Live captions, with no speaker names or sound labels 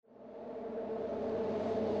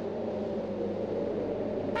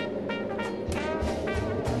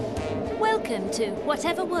Welcome to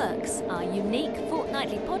Whatever Works, our unique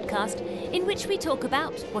fortnightly podcast in which we talk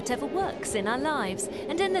about whatever works in our lives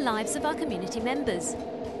and in the lives of our community members.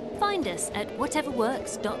 Find us at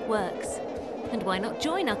whateverworks.works. And why not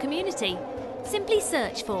join our community? Simply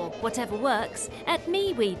search for Whatever Works at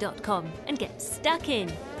MeWe.com and get stuck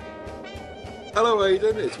in. Hello,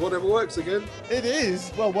 Aidan. It's Whatever Works again. It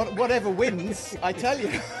is. Well, whatever wins, I tell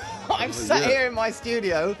you. I'm sat here in my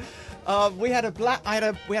studio. We had a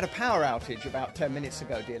power outage about 10 minutes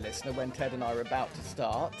ago, dear listener, when Ted and I were about to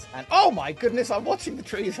start. And oh my goodness, I'm watching the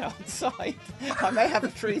trees outside. I may have a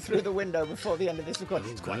tree through the window before the end of this recording.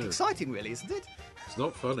 It's quite exciting, really, isn't it? It's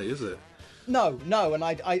not funny, is it? No, and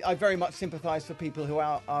I very much sympathise for people who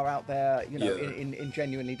are out there, you know, in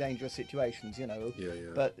genuinely dangerous situations, you know. Yeah.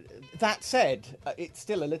 But that said, it's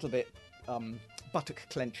still a little bit buttock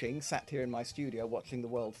clenching, sat here in my studio watching the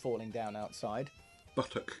world falling down outside.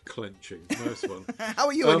 Buttock clenching, nice one. How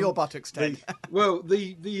are you and your buttocks, Ted?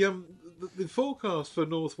 The forecast for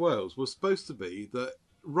North Wales was supposed to be that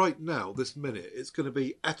right now, this minute, it's going to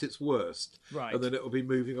be at its worst, right, and then it will be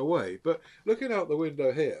moving away. But looking out the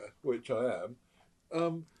window here, which I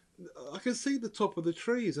am, I can see the top of the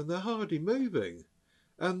trees, and they're hardly moving.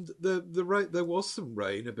 And there was some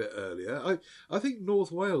rain a bit earlier. I think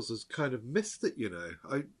North Wales has kind of missed it, you know.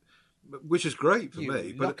 Which is great for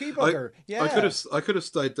me. But lucky bugger. Yeah. I could have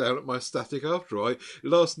stayed down at my static after all.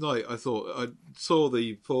 Last night I saw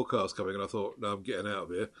the forecast coming and I thought, no, I'm getting out of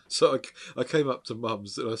here. So I came up to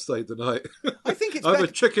Mum's and I stayed the night. I think it's I'm a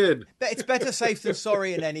chicken. It's better safe than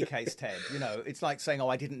sorry in any case, Ted. You know, it's like saying,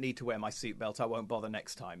 I didn't need to wear my seatbelt, I won't bother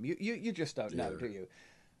next time. You just don't know, do you?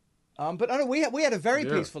 But I know we had a very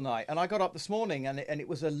peaceful night, and I got up this morning, and it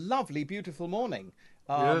was a lovely, beautiful morning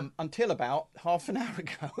until about half an hour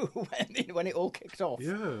ago when it all kicked off.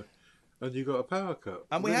 Yeah, and you got a power cut.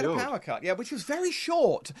 And we had a power cut, which was very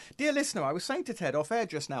short. Dear listener, I was saying to Ted off air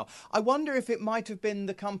just now, I wonder if it might have been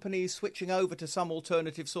the companies switching over to some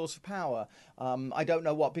alternative source of power. I don't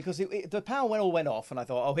know what, because the power all went off, and I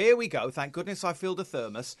thought, here we go, thank goodness I filled a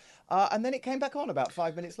thermos. And then it came back on about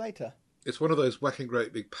 5 minutes later. It's one of those whacking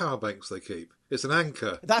great big power banks they keep. It's an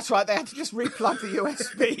anchor. That's right, they had to just replug the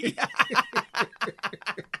USB.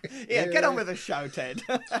 Get on with the show, Ted.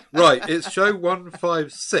 Right, it's show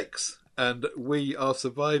 156. And we are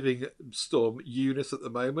surviving Storm Eunice at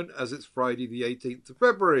the moment, as it's Friday the 18th of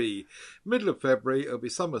February. Middle of February, it'll be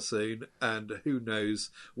summer soon, and who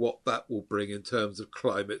knows what that will bring in terms of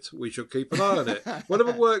climate. We shall keep an eye on it.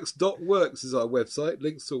 Whateverworks.works is our website.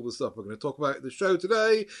 Links to all the stuff we're going to talk about in the show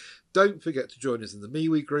today. Don't forget to join us in the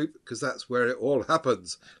MeWe group, because that's where it all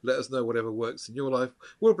happens. Let us know whatever works in your life.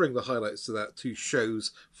 We'll bring the highlights to that to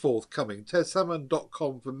shows forthcoming.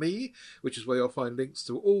 TedSalmon.com for me, which is where you'll find links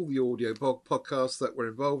to all the audio podcasts that we're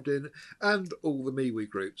involved in and all the MeWe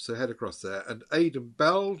groups. So head across there. And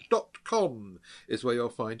AidanBell.com is where you'll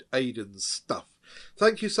find Aidan's stuff.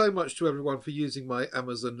 Thank you so much to everyone for using my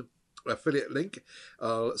Amazon affiliate link.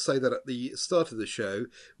 I'll say that at the start of the show,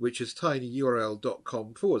 which is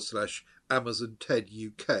tinyurl.com/Amazon Ted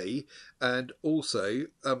UK. And also,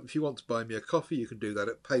 if you want to buy me a coffee, you can do that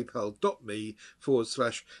at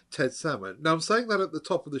paypal.me/Ted Salmon. Now, I'm saying that at the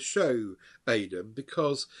top of the show, Aidan,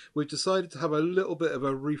 because we've decided to have a little bit of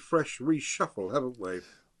a reshuffle, haven't we?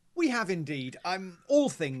 We have indeed. All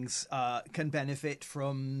things can benefit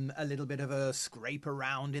from a little bit of a scrape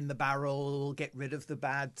around in the barrel, get rid of the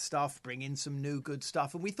bad stuff, bring in some new good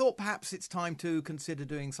stuff. And we thought perhaps it's time to consider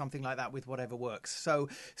doing something like that with Whatever Works. So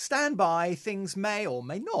stand by. Things may or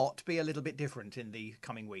may not be a little bit different in the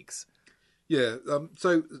coming weeks. Yeah,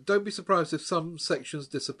 so don't be surprised if some sections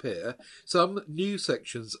disappear. Some new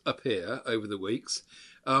sections appear over the weeks.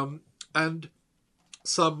 And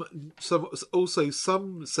some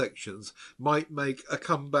sections might make a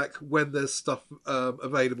comeback when there's stuff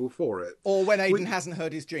available for it, or when Aidan hasn't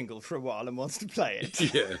heard his jingle for a while and wants to play it.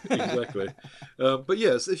 Yeah, exactly. But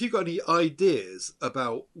yes, if you've got any ideas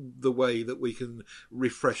about the way that we can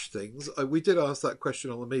refresh things, we did ask that question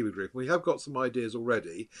on the MeWe group. We have got some ideas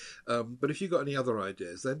already, but if you've got any other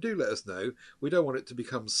ideas, then do let us know. We don't want it to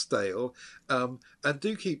become stale, and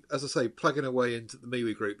do keep, as I say, plugging away into the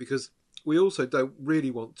MeWe group, because we also don't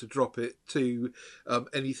really want to drop it to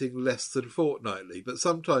anything less than fortnightly. But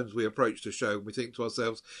sometimes we approach the show and we think to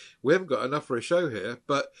ourselves, we haven't got enough for a show here.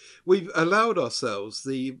 But we've allowed ourselves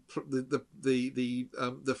the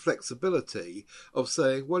flexibility of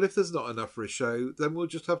saying, well, if there's not enough for a show, then we'll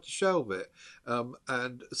just have to shelve it.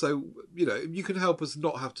 And so, you know, you can help us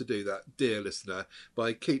not have to do that, dear listener,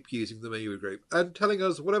 by keep using the MeWe group and telling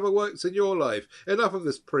us whatever works in your life. Enough of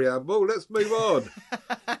this preamble. Let's move on.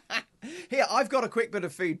 Hey, I've got a quick bit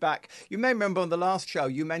of feedback. You may remember on the last show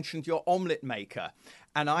you mentioned your omelette maker.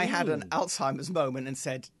 And I had an Alzheimer's moment and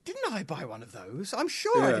said, didn't I buy one of those? I'm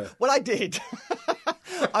sure I did. Well, I did.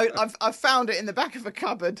 I've found it in the back of a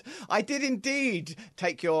cupboard. I did indeed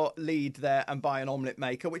take your lead there and buy an omelette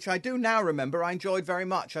maker, which I do now remember I enjoyed very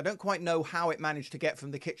much. I don't quite know how it managed to get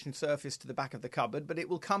from the kitchen surface to the back of the cupboard, but it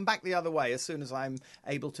will come back the other way as soon as I'm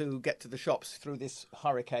able to get to the shops through this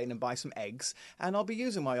hurricane and buy some eggs. And I'll be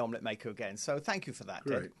using my omelette maker again. So thank you for that,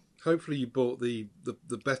 Great. Ted. Hopefully you bought the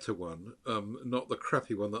better one, not the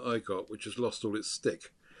crappy one that I got, which has lost all its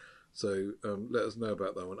stick. So let us know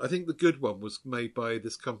about that one. I think the good one was made by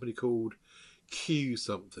this company called Q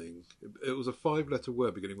something. It was a 5-letter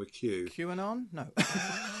word beginning with Q. QAnon? No.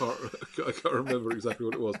 I can't remember exactly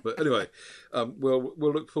what it was. But anyway, we'll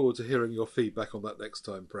look forward to hearing your feedback on that next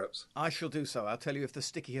time, perhaps. I shall do so. I'll tell you if the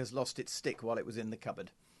sticky has lost its stick while it was in the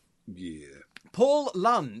cupboard. Yeah. Paul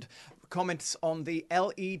Lund comments on the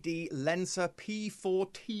LED Lensa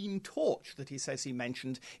P14 torch that he says he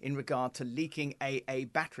mentioned in regard to leaking AA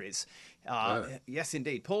batteries. Yes,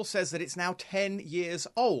 indeed. Paul says that it's now 10 years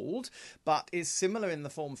old, but is similar in the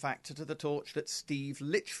form factor to the torch that Steve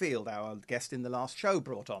Litchfield, our guest in the last show,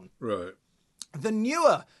 brought on. Right. The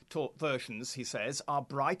newer versions, he says, are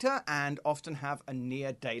brighter and often have a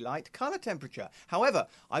near daylight colour temperature. However,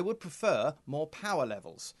 I would prefer more power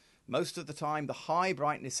levels. Most of the time, the high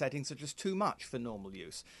brightness settings are just too much for normal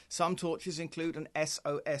use. Some torches include an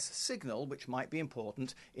SOS signal, which might be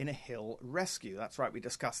important in a hill rescue. That's right, we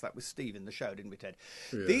discussed that with Steve in the show, didn't we, Ted?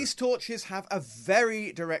 Yeah. These torches have a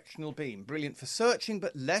very directional beam, brilliant for searching,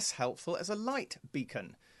 but less helpful as a light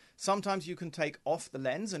beacon. Sometimes you can take off the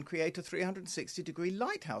lens and create a 360-degree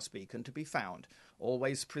lighthouse beacon to be found.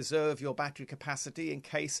 Always preserve your battery capacity in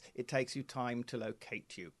case it takes you time to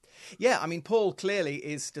locate you. Yeah, I mean, Paul clearly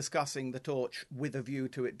is discussing the torch with a view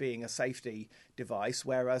to it being a safety device,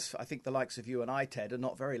 whereas I think the likes of you and I, Ted, are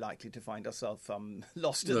not very likely to find ourselves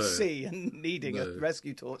lost at sea and needing a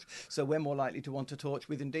rescue torch. So we're more likely to want a torch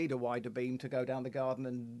with indeed a wider beam to go down the garden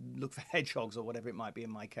and look for hedgehogs or whatever it might be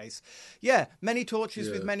in my case. Yeah, many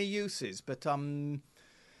torches with many uses, but...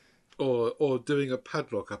 Or doing a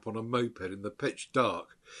padlock up on a moped in the pitch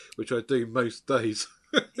dark, which I do most days.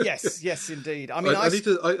 Yes, indeed. I mean, I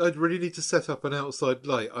really need to set up an outside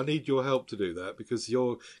light. I need your help to do that because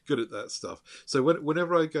you're good at that stuff. So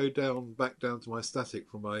whenever I go back down to my static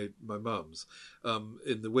from my mum's,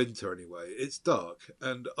 in the winter anyway, it's dark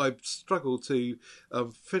and I struggle to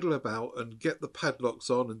fiddle about and get the padlocks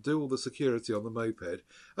on and do all the security on the moped.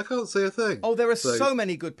 I can't see a thing. Oh, there are so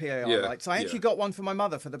many good PAR lights. I actually got one for my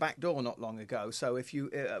mother for the back door not long ago. So if you,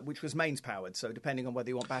 which was mains powered. So depending on whether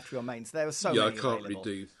you want battery or mains, there are so many available.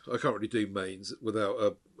 I can't really do mains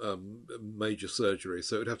without a major surgery,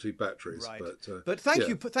 so it'd have to be batteries. Right. But thank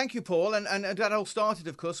you, Paul. And that all started,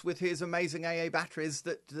 of course, with his amazing AA batteries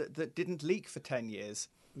that didn't leak for 10 years.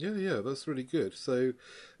 Yeah, that's really good. So,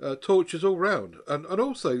 torches all round, and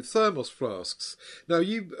also thermos flasks. Now,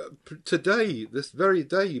 you today, this very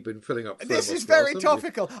day, you've been filling up. This is very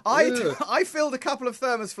topical. I filled a couple of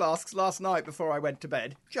thermos flasks last night before I went to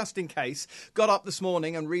bed, just in case. Got up this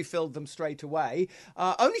morning and refilled them straight away,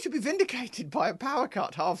 only to be vindicated by a power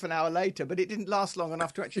cut half an hour later. But it didn't last long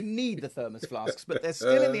enough to actually need the thermos flasks. But they're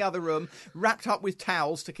still in the other room, wrapped up with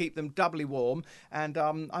towels to keep them doubly warm. And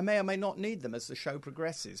I may or may not need them as the show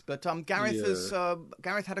progresses. But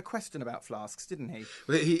Gareth had a question about flasks, didn't he?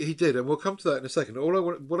 He did, and we'll come to that in a second.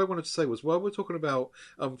 What I wanted to say was, while we're talking about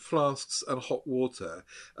flasks and hot water,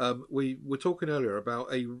 we were talking earlier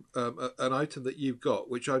about an item that you've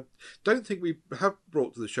got, which I don't think we have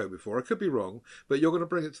brought to the show before. I could be wrong, but you're going to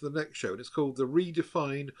bring it to the next show, and it's called the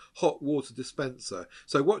Redefine Hot Water Dispenser.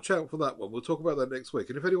 So watch out for that one. We'll talk about that next week.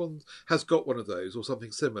 And if anyone has got one of those or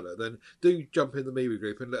something similar, then do jump in the MeWe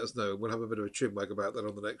group and let us know, and we'll have a bit of a chinwag about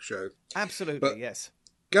that on the next show. Absolutely, yes.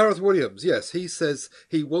 Gareth Williams, yes, he says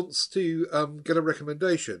he wants to get a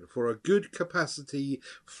recommendation for a good capacity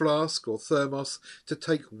flask or thermos to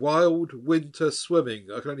take wild winter swimming.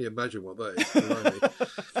 I can only imagine what that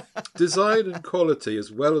is. Design and quality as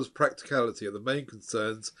well as practicality are the main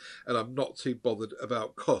concerns, and I'm not too bothered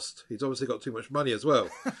about cost. He's obviously got too much money as well.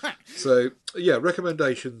 So, yeah,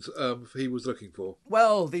 recommendations he was looking for.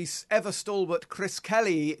 Well, the ever stalwart Chris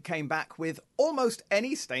Kelly came back with almost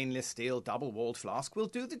any stainless steel double-walled flask will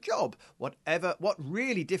do the job. What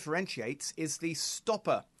really differentiates is the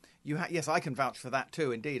stopper. Yes, I can vouch for that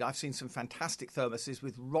too, indeed. I've seen some fantastic thermoses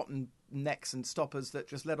with rotten necks and stoppers that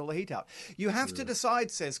just let all the heat out. You have to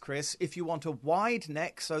decide, says Chris, if you want a wide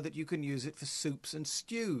neck so that you can use it for soups and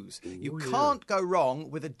stews. You can't go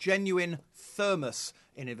wrong with a genuine thermos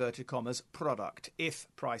in inverted commas, product, if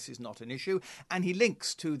price is not an issue. And he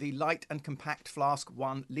links to the light and compact flask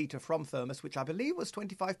 1 litre from Thermos, which I believe was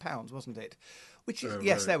 £25, wasn't it? Which is,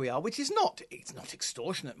 yes, there we are, which is it's not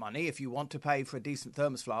extortionate money if you want to pay for a decent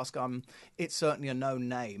Thermos flask. It's certainly a known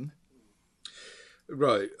name.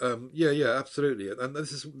 Right. Yeah, absolutely. And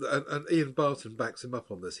this is, and Ian Barton backs him up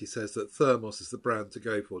on this. He says that Thermos is the brand to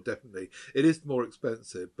go for. Definitely, it is more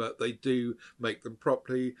expensive, but they do make them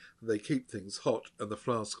properly. They keep things hot, and the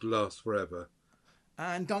flask lasts forever.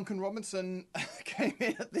 And Duncan Robinson came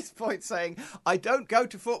in at this point saying, I don't go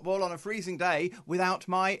to football on a freezing day without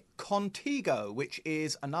my Contigo, which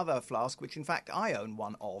is another flask, which in fact I own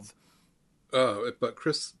one of. Oh, but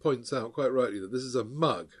Chris points out quite rightly that this is a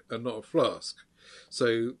mug and not a flask.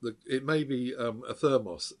 So it may be a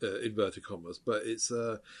thermos, inverted commas, but it's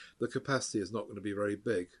the capacity is not going to be very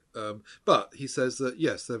big. But he says that,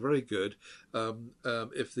 yes, they're very good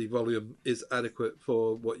if the volume is adequate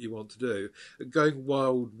for what you want to do. Going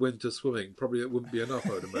wild winter swimming, probably it wouldn't be enough,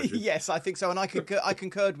 I would imagine. Yes, I think so. And I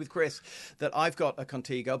concurred with Chris that I've got a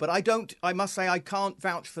Contigo, but I must say I can't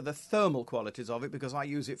vouch for the thermal qualities of it because I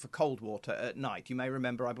use it for cold water at night. You may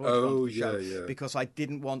remember I brought it onto the show because I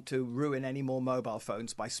didn't want to ruin any more mobile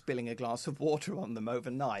phones by spilling a glass of water on them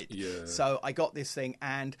overnight. Yeah. So I got this thing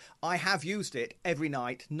and I have used it every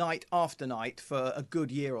night after night for a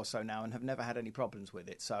good year or so now and have never had any problems with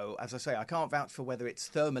it. So as I say, I can't vouch for whether it's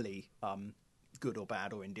thermally good or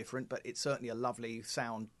bad or indifferent, but it's certainly a lovely,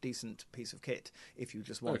 sound, decent piece of kit if you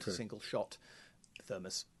just want a single shot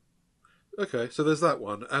thermos. Okay, so there's that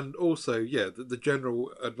one. And also, the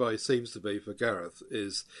general advice seems to be for Gareth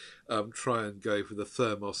is try and go for the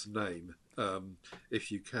Thermos name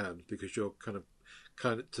if you can, because you're kind of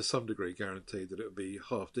to some degree guaranteed that it would be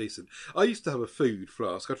half decent. I used to have a food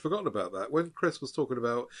flask. I'd forgotten about that. When Chris was talking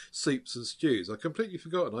about soups and stews, I completely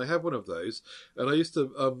forgotten. I had one of those, and I used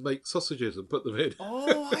to make sausages and put them in.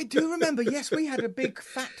 Oh, I do remember. Yes, we had a big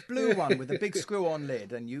fat blue one with a big screw-on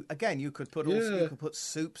lid, and you could put you could put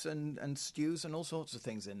soups and stews and all sorts of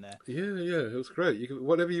things in there. Yeah, it was great. You could,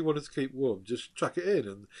 whatever you wanted to keep warm, just chuck it in,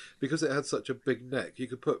 and because it had such a big neck, you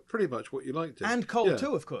could put pretty much what you liked in. And cold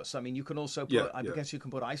too, of course. I mean, you can also put. I guess you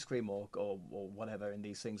can put ice cream or whatever in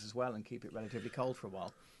these things as well and keep it relatively cold for a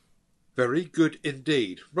while. Very good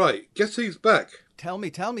indeed. Right, guess who's back? Tell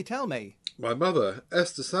me. My mother,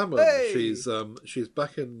 Esther Salmon. Hey! She's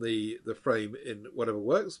back in the frame in Whatever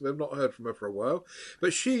Works. We've not heard from her for a while,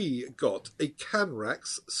 but she got a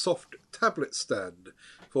Canrax soft tablet stand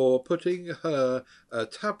for putting her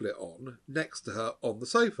tablet on next to her on the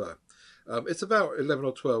sofa. It's about 11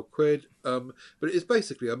 or 12 quid, but it's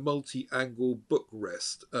basically a multi-angle book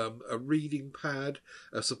rest, a reading pad,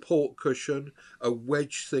 a support cushion, a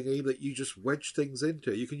wedge thingy that you just wedge things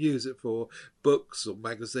into. You can use it for books or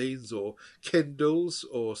magazines or Kindles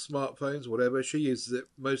or smartphones, whatever. She uses it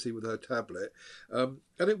mostly with her tablet, and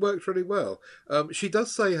it works really well. She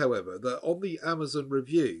does say, however, that on the Amazon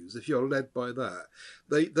reviews, if you're led by that,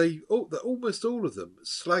 they almost all of them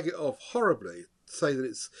slag it off horribly. Say that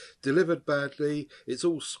it's delivered badly, it's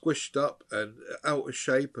all squished up and out of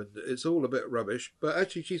shape, and it's all a bit rubbish. But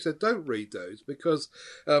actually, she said don't read those because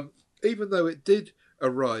even though it did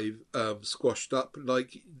arrive squashed up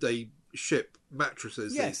like they ship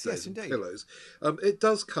mattresses these days and pillows, it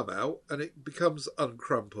does come out and it becomes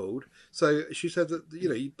uncrumpled. So she said that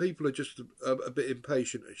people are just a bit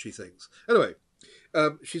impatient, she thinks. Anyway,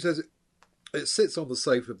 she says it sits on the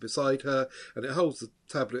sofa beside her and it holds the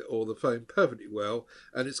tablet or the phone perfectly well,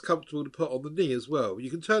 and it's comfortable to put on the knee as well. You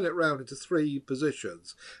can turn it around into 3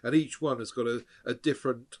 positions and each one has got a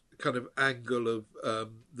different kind of angle of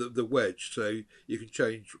the wedge, so you can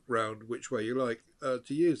change round which way you like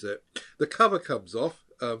to use it. The cover comes off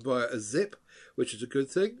via a zip, which is a good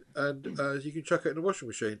thing, and you can chuck it in a washing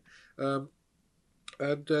machine.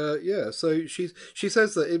 So she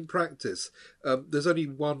says that in practice, there's only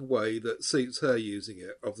one way that suits her using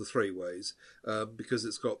it of the 3 ways, because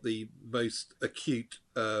it's got the most acute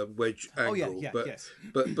wedge angle.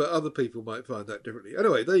 But other people might find that differently.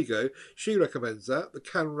 Anyway, there you go. She recommends that, the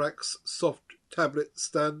Canrax soft tablet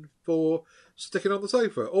stand for sticking on the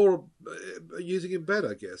sofa or using in bed,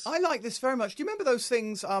 I guess. I like this very much. Do you remember those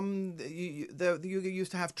things? You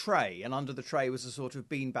used to have tray, and under the tray was a sort of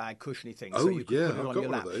beanbag cushiony thing. So you could put it on your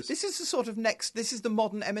lap. This is the sort of this is the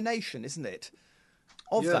modern emanation, isn't it?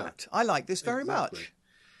 Of that. I like this very much.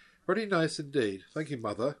 Pretty nice indeed. Thank you,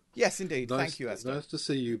 Mother. Yes, indeed. Thank you, Esther. Nice to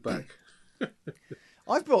see you back.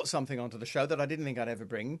 I've brought something onto the show that I didn't think I'd ever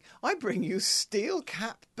bring. I bring you steel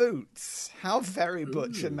cap boots. How very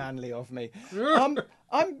butch and manly of me.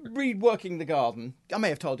 I'm reworking the garden. I may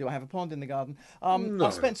have told you I have a pond in the garden. No.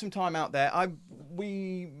 I've spent some time out there.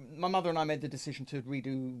 My mother and I made the decision to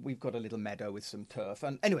redo. We've got a little meadow with some turf.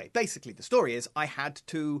 And anyway, basically the story is I had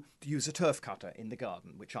to use a turf cutter in the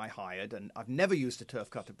garden, which I hired. And I've never used a turf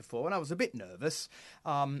cutter before, and I was a bit nervous.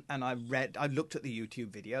 And I looked at the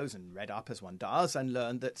YouTube videos and read up as one does, and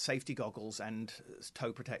learned that safety goggles and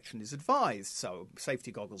toe protection is advised. So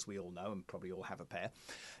safety goggles we all know, and probably all have a pair.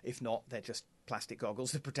 If not, they're just plastic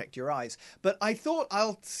goggles to protect your eyes. But I thought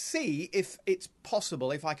I'll see if it's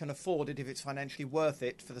possible, if I can afford it, if it's financially worth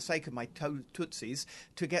it, for the sake of my tootsies,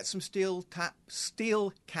 to get some steel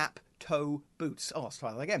cap toe boots. Oh, let's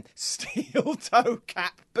try that again. Steel toe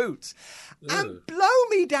cap boots. And blow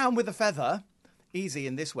me down with a feather, easy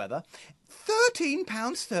in this weather,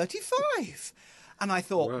 £13.35. And I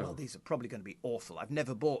thought, well, these are probably going to be awful. I've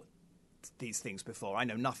never bought these things before. I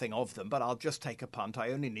know nothing of them, but I'll just take a punt.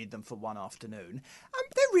 I only need them for one afternoon.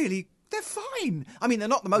 They're fine. I mean, they're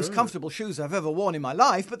not the most comfortable shoes I've ever worn in my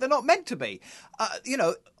life, but they're not meant to be.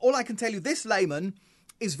 All I can tell you, this layman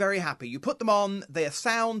is very happy. You put them on, they're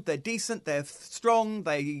sound, they're decent, they're strong,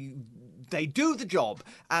 they do the job.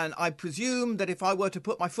 And I presume that if I were to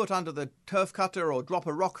put my foot under the turf cutter or drop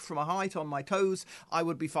a rock from a height on my toes, I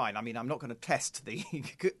would be fine. I mean, I'm not going to test the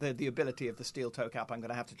ability of the steel toe cap. I'm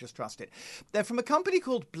going to have to just trust it. They're from a company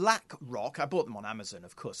called Black Rock. I bought them on Amazon,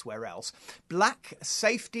 of course. Where else? Black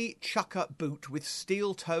safety chucker boot with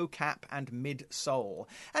steel toe cap and midsole.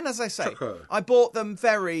 And as I say, Chucker. I bought them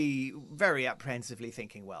very, very apprehensively,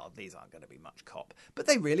 thinking, well, these aren't going to be much cop. But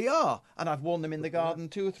they really are. And I've worn them in the garden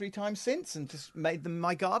 2 or 3 times since, and just made them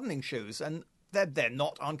my gardening shoes, and they're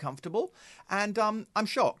not uncomfortable, and I'm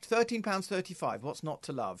shocked. £13.35. What's not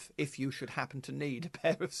to love if you should happen to need a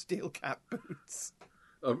pair of steel cap boots?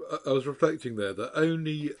 I was reflecting there that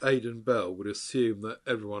only Aidan Bell would assume that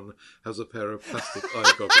everyone has a pair of plastic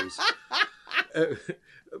eye goggles.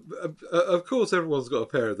 Of course, everyone's got a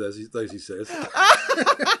pair of those, he says.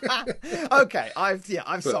 Okay,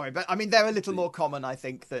 I'm sorry, but I mean they're a little more common, I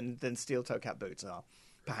think, than steel toe cap boots are.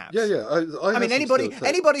 Perhaps. Yeah. I mean,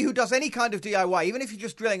 anybody who does any kind of DIY, even if you're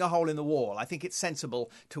just drilling a hole in the wall, I think it's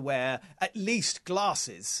sensible to wear at least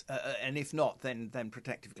glasses, and if not, then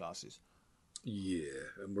protective glasses. Yeah,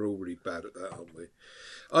 and we're all really bad at that, aren't we?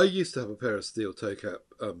 I used to have a pair of steel toe cap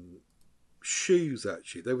shoes,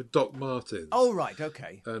 actually. They were Doc Martens. Oh, right,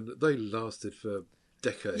 okay. And they lasted for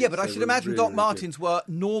decades. Yeah, but I should imagine really, Doc Martens were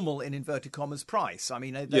normal, in inverted commas, price. I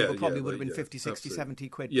mean, they would have been 50, 60, absolutely. 70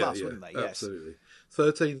 quid plus, wouldn't they? Yes. Absolutely.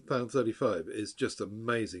 £13.35 is just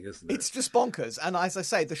amazing, isn't it? It's just bonkers. And as I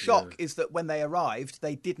say, the shock is that when they arrived,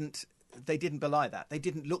 they didn't belie that. They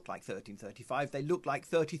didn't look like £13.35. They looked like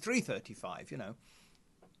 £33.35, you know.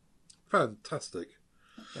 Fantastic.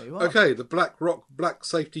 There you are. Okay, the Black Rock Black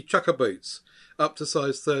Safety Chucker Boots, up to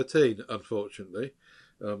size 13, unfortunately.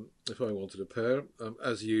 If I wanted a pair,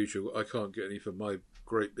 as usual, I can't get any for my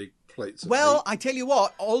great big plates. Well, I tell you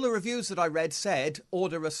what, all the reviews that I read said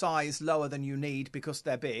order a size lower than you need because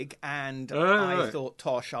they're big, and I thought,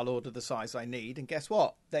 tosh, I'll order the size I need, and guess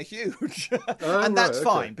what? They're huge. And that's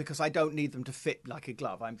fine because I don't need them to fit like a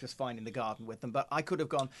glove. I'm just fine in the garden with them, but I could have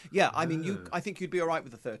gone, I think you'd be all right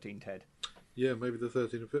with the 13, Ted. Yeah, maybe the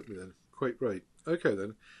 13 will fit me then. Quite great. Okay,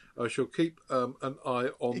 then. I shall keep an eye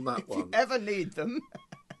on that one. If you ever need them.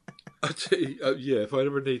 If I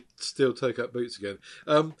ever need steel toe-cap boots again.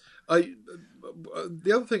 The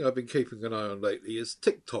other thing I've been keeping an eye on lately is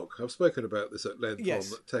TikTok. I've spoken about this at length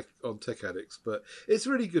on Tech Addicts, but it's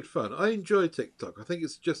really good fun. I enjoy TikTok. I think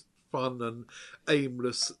it's just fun and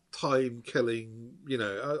aimless, time-killing. You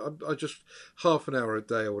know, I just half an hour a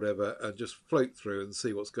day or whatever, and just float through and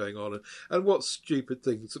see what's going on and what stupid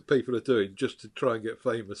things that people are doing just to try and get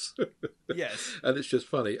famous. Yes, and it's just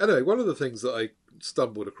funny. Anyway, one of the things that I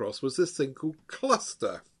stumbled across was this thing called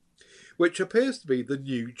Cluster, which appears to be the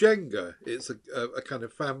new Jenga. It's a kind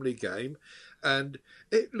of family game, and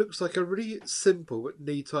it looks like a really simple but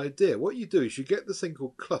neat idea. What you do is you get this thing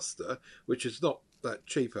called Cluster, which is not that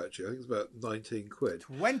cheap, actually. I think it's about 19 quid.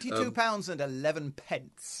 £22 and 11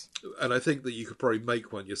 pence. And I think that you could probably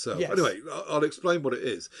make one yourself. Yes. Anyway, I'll explain what it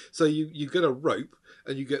is. So you get a rope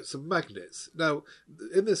and you get some magnets. Now,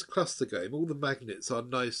 in this Cluster game, all the magnets are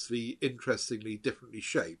nicely, interestingly, differently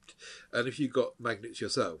shaped. And if you got magnets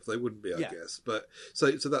yourself, they wouldn't be, I guess. But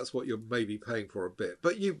so that's what you're maybe paying for a bit.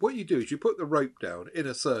 But what you do is you put the rope down in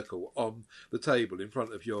a circle on the table in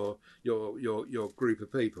front of your group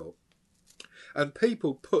of people. And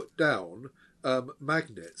people put down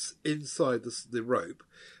magnets inside the rope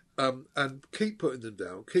and keep putting them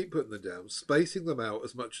down, spacing them out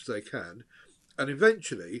as much as they can. and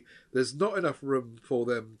eventually there's not enough room for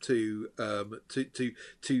them to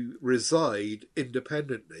reside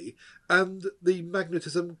independently, and the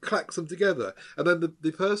magnetism clacks them together, and then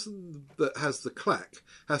the person that has the clack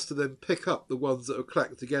has to then pick up the ones that are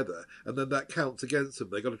clacked together, and then that counts against them.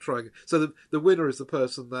 They've got to try and so the winner is the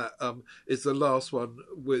person that is the last one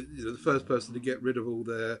with the first person to get rid of all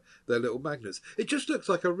their little magnets. It just looks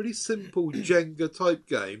like a really simple Jenga type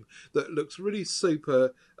game that looks really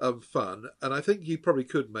super fun, and I think you probably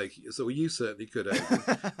could make it, or you certainly could,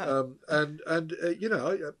 Aidan.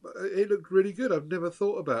 It looked really good. I've never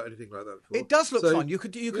thought about anything like that before. It does look fun. You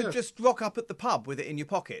could just rock up at the pub with it in your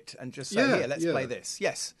pocket and just say, "Here, let's play this."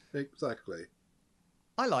 Yes, exactly.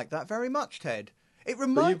 I like that very much, Ted. It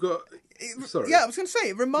reminds. Sorry. Yeah, I was going to say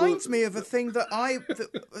it reminds me of a thing that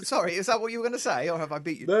sorry, is that what you were going to say, or have I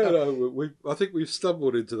beat you? No. I think we've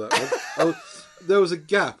stumbled into that one. There was a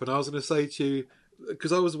gap, and I was going to say to you,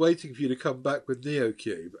 because I was waiting for you to come back with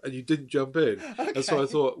NeoCube, and you didn't jump in, and so I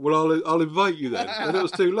thought, well, I'll invite you then, and it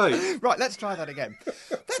was too late. Right, let's try that again.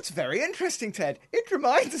 That's very interesting, Ted. It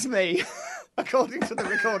reminds me, according to the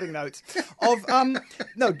recording notes, of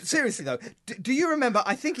no, seriously though, do you remember?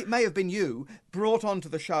 I think it may have been you brought onto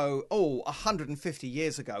the show 150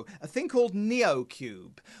 years ago a thing called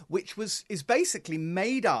NeoCube, which is basically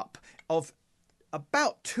made up of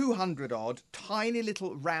about 200 odd tiny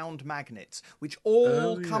little round magnets, which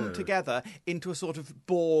all come together into a sort of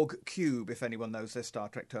Borg cube, if anyone knows their Star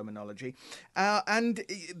Trek terminology. And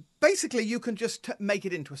basically you can just make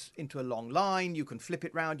it into a long line, you can flip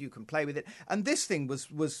it round, you can play with it. And this thing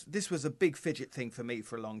was a big fidget thing for me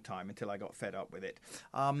for a long time until I got fed up with it.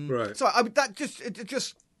 Right. So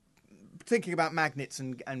just thinking about magnets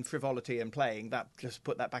and frivolity and playing, that just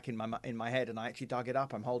put that back in my head, and I actually dug it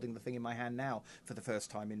up. I'm holding the thing in my hand now for the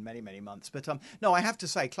first time in many, many months. But no, I have to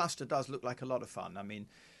say, Cluster does look like a lot of fun. I mean,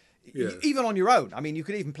 even on your own. I mean, you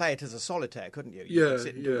could even play it as a solitaire, couldn't you? You could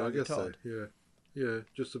sit and do it I guess so. Yeah,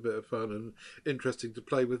 just a bit of fun and interesting to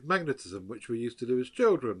play with magnetism, which we used to do as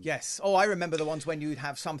children. Yes. Oh, I remember the ones when you'd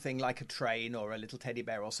have something like a train or a little teddy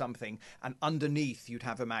bear or something, and underneath you'd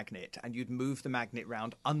have a magnet, and you'd move the magnet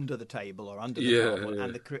round under the table or under the table,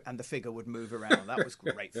 and the figure would move around. That was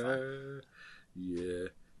great fun. Yeah.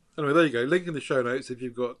 Anyway, there you go. Link in the show notes if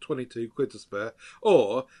you've got 22 quid to spare,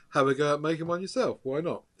 or have a go at making one yourself. Why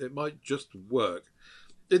not? It might just work.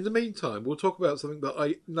 In the meantime, we'll talk about something that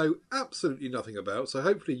I know absolutely nothing about, so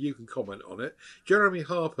hopefully you can comment on it. Jeremy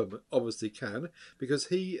Harpham obviously can, because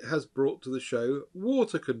he has brought to the show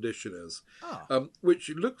water conditioners, which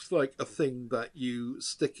looks like a thing that you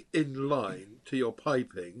stick in line to your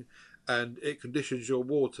piping, and it conditions your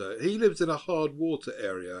water. He lives in a hard water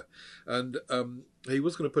area, and he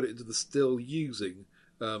was going to put it into the still using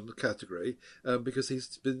category because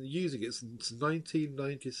he's been using it since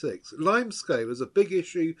 1996. Limescale is a big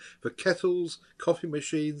issue for kettles, coffee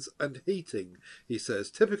machines and heating, he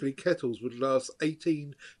says. Typically kettles would last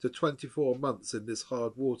 18 to 24 months in this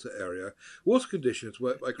hard water area. Water conditioners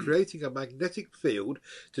work by creating a magnetic field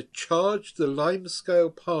to charge the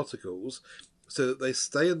limescale particles so that they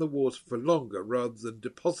stay in the water for longer rather than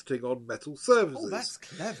depositing on metal surfaces. Oh, that's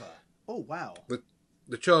clever. Oh, wow.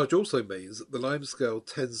 The charge also means that the limescale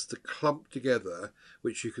tends to clump together,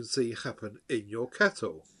 which you can see happen in your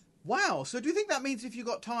kettle. Wow. So do you think that means if you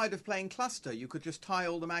got tired of playing Cluster, you could just tie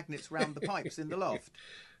all the magnets round the pipes in the loft?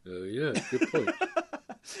 Yeah, good point.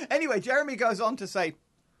 Anyway, Jeremy goes on to say,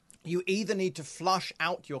 you either need to flush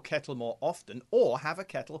out your kettle more often or have a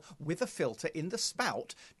kettle with a filter in the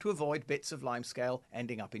spout to avoid bits of limescale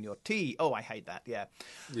ending up in your tea. Oh, I hate that, yeah.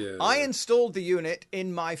 I installed the unit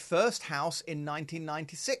in my first house in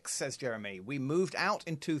 1996, says Jeremy. We moved out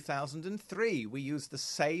in 2003. We used the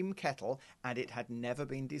same kettle and it had never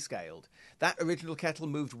been descaled. That original kettle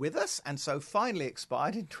moved with us and so finally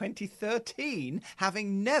expired in 2013,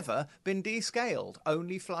 having never been descaled,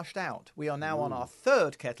 only flushed out. We are now on our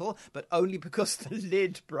third kettle, but only because the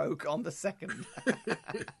lid broke on the second.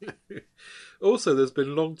 Also, there's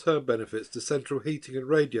been long-term benefits to central heating and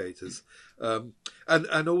radiators.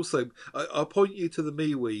 And also, I'll point you to the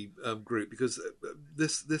MeWe group, because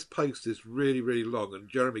this post is really, really long, and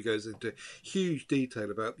Jeremy goes into huge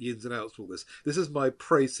detail about the ins and outs of all this. This is my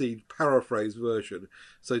Prayseed paraphrase version,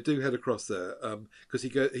 so do head across there, because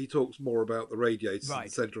he talks more about the radiators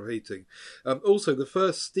and central heating. Also, the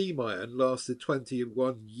first steam iron lasted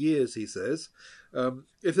 21 years, he says.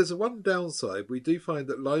 If there's one downside, we do find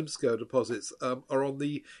that limescale deposits are on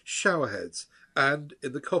the shower heads and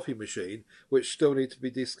in the coffee machine, which still need to be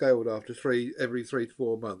descaled after every 3 to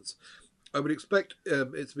 4 months. I would expect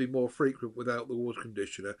it to be more frequent without the water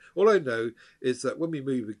conditioner. All I know is that when we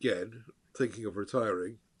move again, thinking of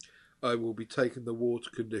retiring, I will be taking the water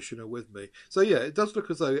conditioner with me. So yeah, it does look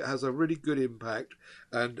as though it has a really good impact,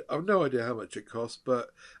 and I've no idea how much it costs,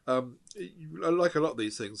 but like a lot of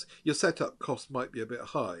these things, your setup cost might be a bit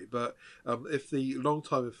high, but if the long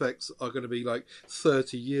time effects are going to be like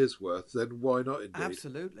 30 years worth, then why not indeed?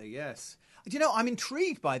 Absolutely, yes. Do you know, I'm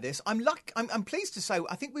intrigued by this. I'm pleased to say,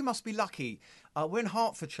 I think we must be lucky. We're in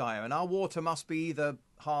Hertfordshire, and our water must be either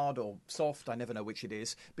hard or soft. I never know which it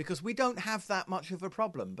is, because we don't have that much of a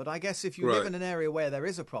problem. But I guess if you live in an area where there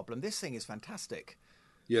is a problem, this thing is fantastic.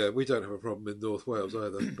 Yeah, we don't have a problem in North Wales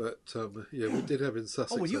either, but yeah, we did have in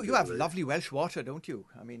Sussex. Oh, well, you have lovely Welsh water, don't you?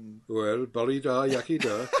 I mean... Well, bolly da, yucky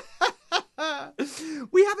da.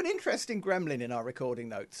 We have an interesting gremlin in our recording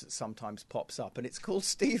notes that sometimes pops up, and it's called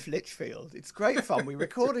Steve Litchfield. It's great fun. We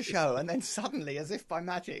record a show, and then suddenly, as if by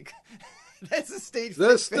magic... There's Steve.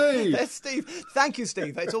 There's Steve. There's Steve. Thank you,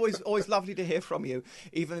 Steve. It's always lovely to hear from you,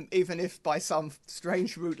 even if by some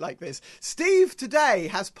strange route like this. Steve today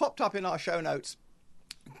has popped up in our show notes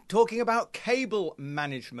talking about cable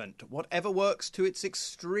management, whatever works to its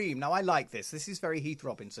extreme. Now, I like this. This is very Heath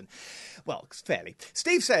Robinson. Well, fairly.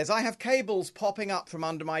 Steve says, I have cables popping up from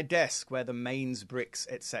under my desk where the mains, bricks,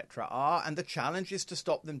 etc. are, and the challenge is to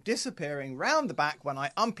stop them disappearing round the back when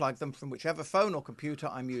I unplug them from whichever phone or computer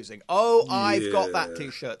I'm using. Oh, I've got that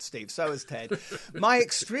T-shirt, Steve. So has Ted. My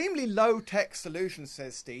extremely low-tech solution,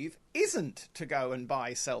 says Steve, isn't to go and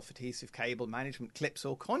buy self-adhesive cable management clips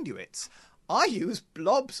or conduits. I use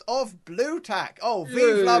blobs of Blue Tack. Oh,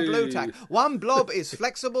 vive la Blue Tack. One blob is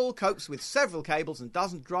flexible, copes with several cables, and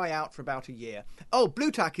doesn't dry out for about a year. Oh,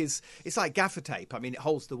 Blue Tack it's like gaffer tape. I mean, it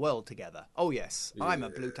holds the world together. Oh, yes, I'm a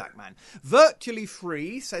Blue Tack man. Virtually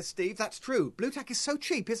free, says Steve. That's true. Blue Tack is so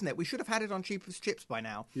cheap, isn't it? We should have had it on cheapest chips by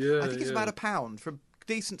now. Yeah, I think it's about £1 for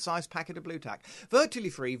decent-sized packet of Blue Tack. Virtually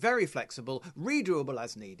free, very flexible, redoable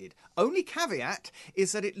as needed. Only caveat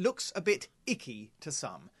is that it looks a bit icky to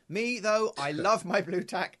some. Me, though, I love my Blue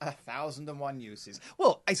Tack 1,001 uses.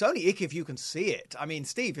 Well, it's only icky if you can see it. I mean,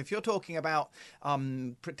 Steve, if you're talking about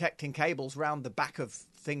protecting cables round the back of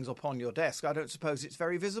things upon your desk, I don't suppose it's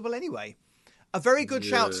very visible anyway. A very good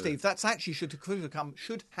shout, Steve. That's actually should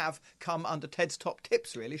have come under Ted's top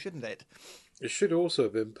tips, really, shouldn't it? It should also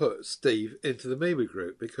have been put, Steve, into the MeWe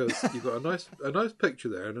group, because you've got a nice picture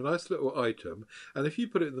there and a nice little item, and if you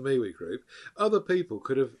put it in the MeWe group, other people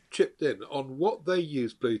could have chipped in on what they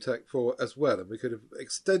use Blue Tack for as well, and we could have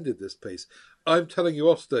extended this piece. I'm telling you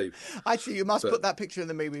off, Steve. Actually, you must put that picture in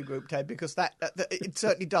the MeWe group, Ted, because that it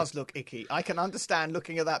certainly does look icky. I can understand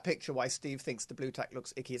looking at that picture why Steve thinks the Blue Tack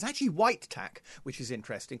looks icky. It's actually white tack, which is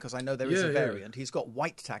interesting because I know there is a variant. He's got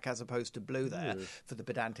white tack as opposed to blue there for the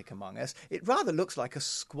pedantic among us. It rather looks like a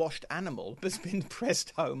squashed animal that's been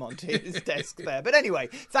pressed home onto his desk there. But anyway,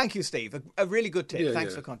 thank you, Steve. A really good tip.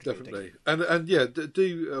 Thanks for contributing. Definitely. And yeah,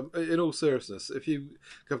 do in all seriousness, if you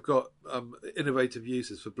have got innovative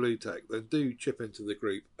uses for Blue Tack, then do chip into the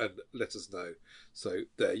group and let us know. So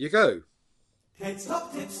there you go. Ted's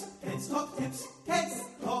Top Tips, Ted's Top Tips, Ted's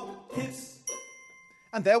Top Tips.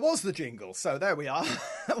 And there was the jingle. So there we are.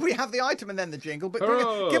 We have the item and then the jingle. But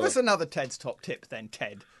give us another Ted's Top Tip then,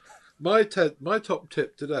 Ted. My top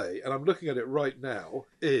tip today, and I'm looking at it right now,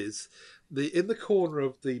 is in the corner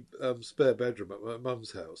of the spare bedroom at my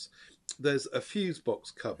mum's house. There's a fuse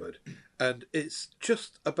box cupboard, and it's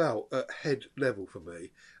just about at head level for me.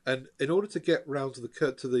 And in order to get round to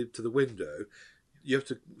the window, you have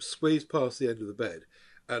to squeeze past the end of the bed,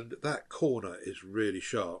 and that corner is really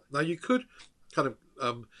sharp. Now you could kind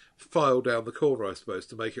of file down the corner, I suppose,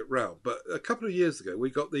 to make it round. But a couple of years ago, we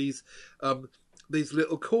got these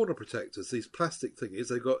little corner protectors, these plastic thingies.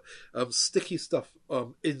 They've got sticky stuff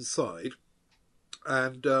inside.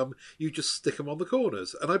 And you just stick them on the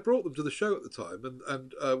corners. And I brought them to the show at the time,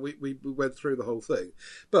 and we went through the whole thing.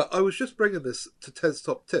 But I was just bringing this to Ted's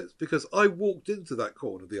Top Tips because I walked into that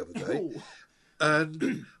corner the other day,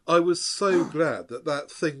 and I was so glad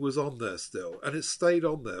that thing was on there still, and it stayed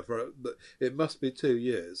on there for it must be 2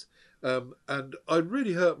 years. And I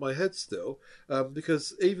really hurt my head still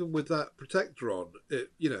because even with that protector on,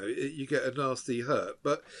 you get a nasty hurt,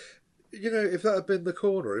 but. You know, if that had been the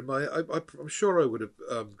corner, I'm sure I would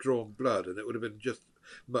have drawn blood, and it would have been just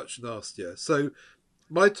much nastier. So,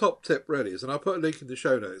 my top tip really is, and I'll put a link in the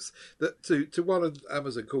show notes, that to one on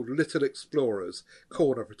Amazon called Little Explorers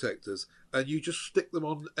corner protectors, and you just stick them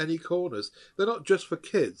on any corners. They're not just for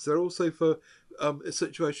kids; they're also for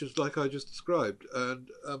situations like I just described, and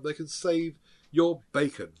they can save your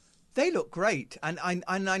bacon. They look great, and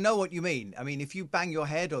I know what you mean. I mean, if you bang your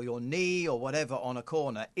head or your knee or whatever on a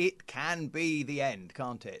corner, it can be the end,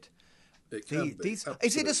 can't it? It can be. Is it a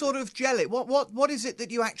Absolutely. sort of jelly? What is it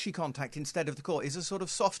that you actually contact instead of the core? Is it a sort of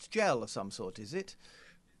soft gel of some sort? Is it?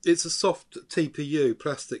 It's a soft TPU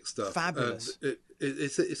plastic stuff. Fabulous. And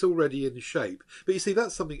it's already in shape. But you see,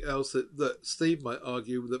 that's something else that Steve might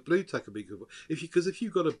argue that Blue Tack would be good for. Because if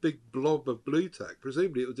you've got a big blob of Blue Tack,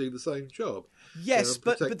 presumably it will do the same job. Yes,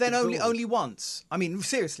 but protect then the only once. I mean,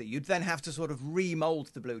 seriously, you'd then have to sort of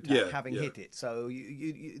remould the Blue Tack, having hit it. So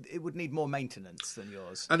it would need more maintenance than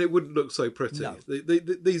yours. And it wouldn't look so pretty. No.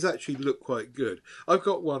 These actually look quite good. I've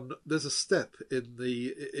got one. There's a step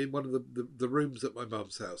in one of the rooms at my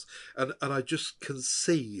mum's house, and I just can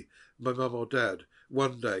see my mum or dad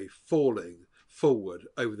one day falling forward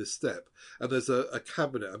over the step, and there's a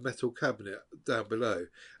cabinet, a metal cabinet down below,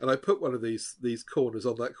 and I put one of these corners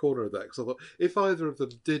on that corner of that, because I thought if either of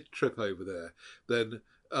them did trip over there, then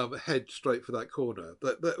head straight for that corner.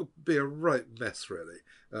 That would be a right mess, really.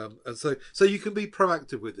 And so you can be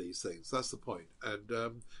proactive with these things. That's the point.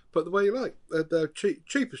 And put them where you like. They're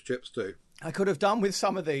cheap as chips too. I could have done with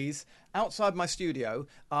some of these outside my studio.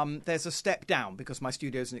 There's a step down because my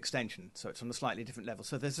studio is an extension, so it's on a slightly different level.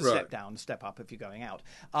 So there's a step down, a step up if you're going out.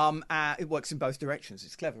 It works in both directions.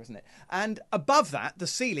 It's clever, isn't it? And above that, the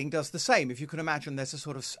ceiling does the same. If you can imagine, there's a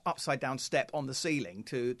sort of upside down step on the ceiling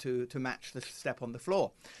to match the step on the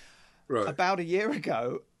floor. Right. About a year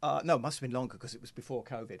ago, no, it must have been longer because it was before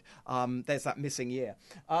COVID. There's that missing year.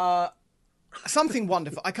 Something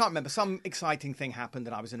wonderful. I can't remember. Some exciting thing happened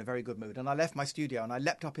and I was in a very good mood. And I left my studio and I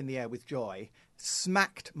leapt up in the air with joy,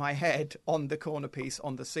 smacked my head on the corner piece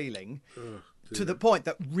on the ceiling to the point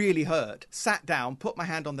that really hurt. Sat down, put my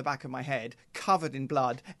hand on the back of my head, covered in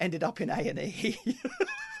blood, ended up in A&E.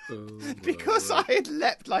 Because I had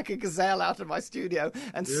leapt like a gazelle out of my studio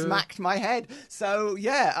and smacked my head. So,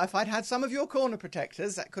 yeah, if I'd had some of your corner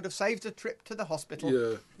protectors, that could have saved a trip to the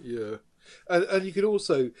hospital. Yeah. And you can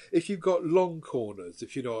also, if you've got long corners,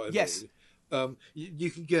 if you know what I Yes. mean,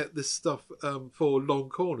 you can get this stuff for long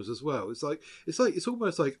corners as well. It's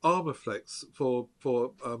almost like Armorflex for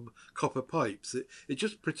copper pipes. It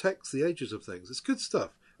just protects the edges of things. It's good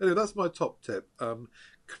stuff. Anyway, that's my top tip.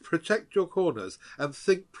 Protect your corners and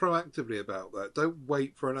think proactively about that. Don't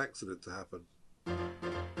wait for an accident to happen.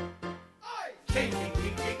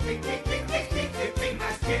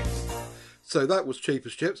 So that was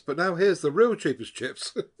Cheapest Chips, but now here's the real Cheapest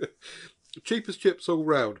Chips. Cheapest Chips all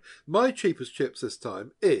round. My cheapest chips this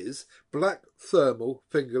time is black thermal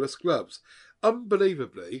fingerless gloves.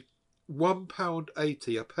 Unbelievably,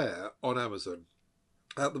 £1.80 a pair on Amazon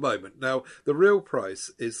at the moment. Now, the real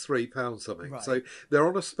price is £3 something. Right. So they're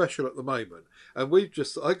on a special at the moment. And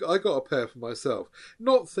I got a pair for myself,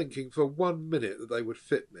 not thinking for 1 minute that they would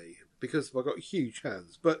fit me, because I've got huge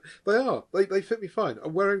hands. But they are. They fit me fine.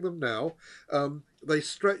 I'm wearing them now. They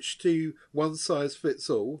stretch to one size fits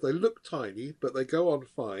all. They look tiny, but they go on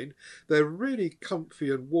fine. They're really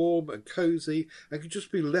comfy and warm and cosy and can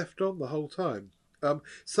just be left on the whole time.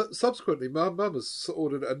 Subsequently, my mum has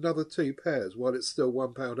ordered another 2 pairs while it's still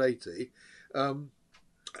 £1.80.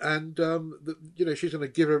 She's going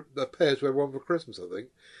to give her a pair to everyone for Christmas, I think.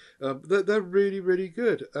 They're really, really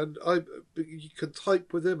good, and you can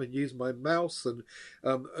type with them and use my mouse. And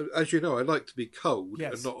as you know, I like to be cold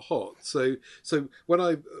and not hot. So when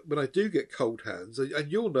I do get cold hands,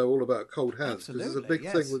 and you'll know all about cold hands because it's a big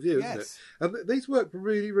thing with you, isn't it? And these work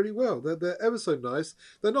really, really well. They're ever so nice.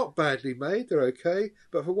 They're not badly made. They're okay,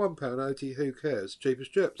 but for £1.80, who cares?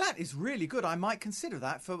 Cheapest chips. That is really good. I might consider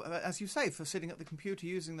that for, as you say, for sitting at the computer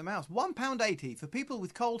using the mouse. £1.80 for people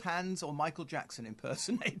with cold hands or Michael Jackson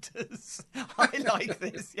impersonators. I like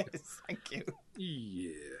this. Yes, thank you.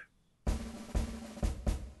 Yeah.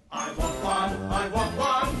 I want one, I want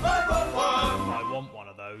one, I want one. I want one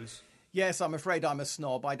of those. Yes, I'm afraid I'm a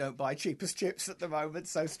snob. I don't buy Cheapest Chips at the moment,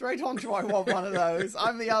 so straight on to I want one of those.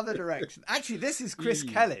 I'm the other direction. Actually, this is Chris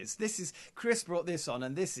Kelly's. Chris brought this on,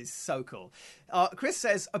 and this is so cool. Chris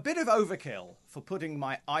says, a bit of overkill for putting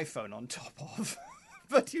my iPhone on top of.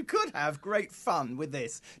 But you could have great fun with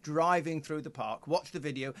this, driving through the park, watch the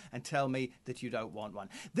video and tell me that you don't want one.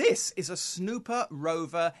 This is a Snooper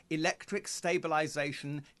Rover electric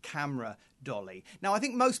stabilisation camera dolly. Now, I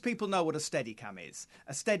think most people know what a Steadicam is.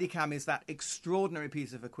 A Steadicam is that extraordinary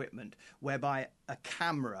piece of equipment whereby a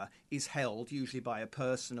camera is held, usually by a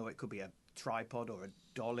person, or it could be a tripod or a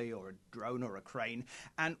dolly or a drone or a crane.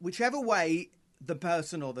 And whichever way the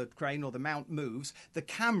person or the crane or the mount moves, the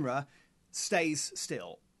camera stays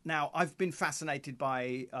still. Now, I've been fascinated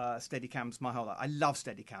by Steadicams my whole life. I love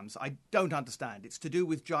Steadicams. I don't understand. It's to do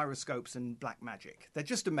with gyroscopes and black magic. They're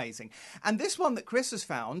just amazing. And this one that Chris has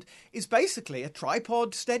found is basically a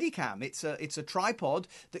tripod Steadicam. It's a tripod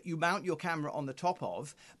that you mount your camera on the top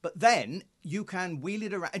of, but then you can wheel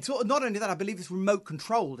it around. It's not only that, I believe it's remote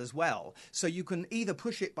controlled as well. So you can either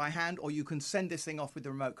push it by hand or you can send this thing off with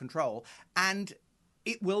the remote control, and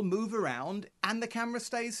it will move around and the camera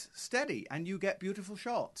stays steady and you get beautiful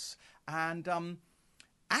shots. And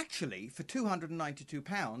actually, for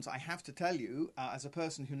 £292, I have to tell you, as a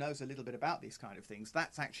person who knows a little bit about these kind of things,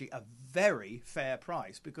 that's actually a very fair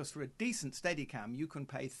price, because for a decent Steadicam, you can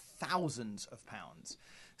pay thousands of pounds.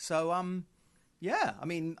 So, yeah, I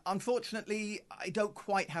mean, unfortunately, I don't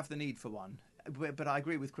quite have the need for one. But I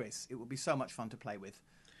agree with Chris. It would be so much fun to play with.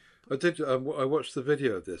 I did. I watched the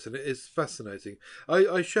video of this, and it is fascinating.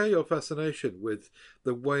 I share your fascination with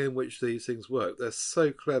the way in which these things work. They're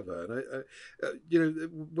so clever,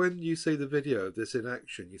 and when you see the video of this in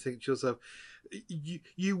action, you think to yourself,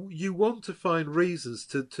 you want to find reasons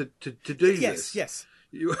to do this. Yes.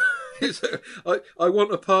 I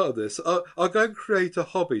want a part of this. I'll go and create a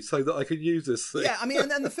hobby so that I can use this thing. Yeah, I mean,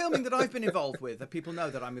 and the filming that I've been involved with, people know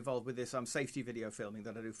that I'm involved with this safety video filming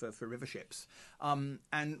that I do for river ships. And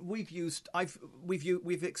we've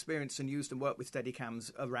experienced and used and worked with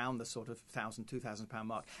Steadicams around the sort of £1,000-2,000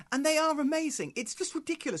 mark, and they are amazing. It's just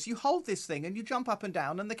ridiculous. You hold this thing and you jump up and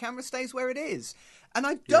down, and the camera stays where it is. And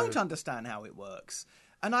I don't understand how it works.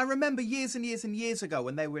 And I remember years and years and years ago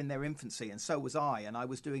when they were in their infancy, and so was I, and I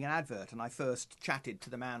was doing an advert, and I first chatted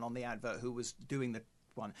to the man on the advert who was doing the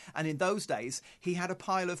one. And in those days, he had a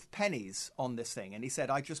pile of pennies on this thing, and he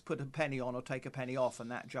said, I just put a penny on or take a penny off,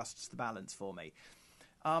 and that adjusts the balance for me.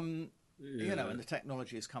 You know, and the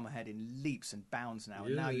technology has come ahead in leaps and bounds now.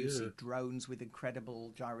 And now you see drones with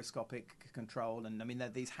incredible gyroscopic control. And I mean, there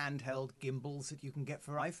are these handheld gimbals that you can get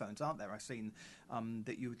for iPhones, aren't there? I've seen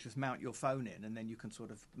that you just mount your phone in, and then you can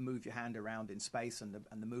sort of move your hand around in space, and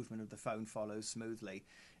the movement of the phone follows smoothly.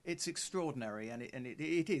 It's extraordinary, and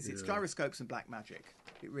it is. It's gyroscopes and black magic.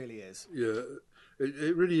 It really is. Yeah.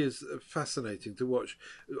 It really is fascinating to watch.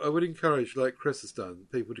 I would encourage, like Chris has done,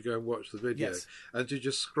 people to go and watch the video and to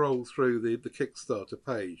just scroll through the Kickstarter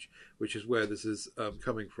page, which is where this is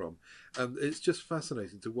coming from. And it's just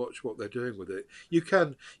fascinating to watch what they're doing with it.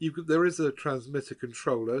 There is a transmitter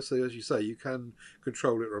controller, so as you say, you can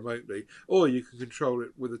control it remotely, or you can control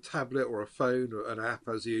it with a tablet or a phone or an app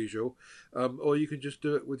as usual, or you can just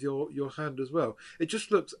do it with your hand as well. It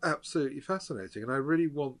just looks absolutely fascinating, and I really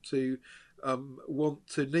want to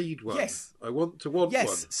need one. Yes. I want one.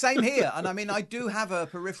 Yes, same here. And I mean, I do have a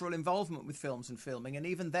peripheral involvement with films and filming, and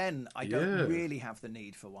even then I don't really have the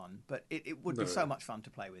need for one, but it would be so much fun to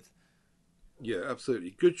play with. Yeah,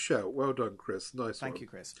 absolutely. Good shout. Well done, Chris. Nice one. Thank you,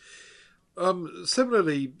 Chris.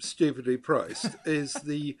 Similarly stupidly priced is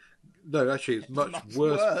the... No, actually, it's much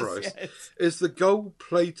worse priced. Yes. Is the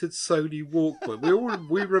gold-plated Sony Walkman.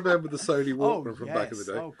 We remember the Sony Walkman from back in the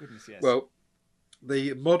day. Oh, goodness, yes. Well,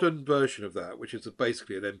 the modern version of that, which is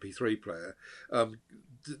basically an MP3 player,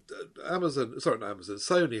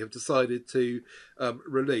 Sony have decided to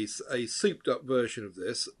release a souped-up version of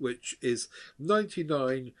this, which is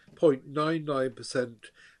 99.99%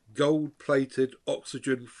 gold-plated,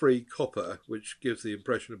 oxygen-free copper, which gives the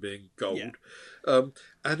impression of being gold. Yeah. And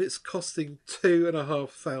it's costing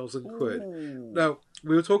 £2,500. Now,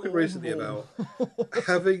 we were talking recently about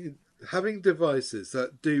having devices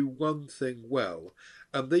that do one thing well,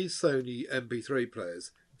 and these Sony MP3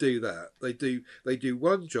 players do that. They do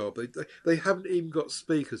one job. They haven't even got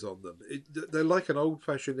speakers on them. They're like an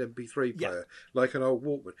old-fashioned MP3 player, like an old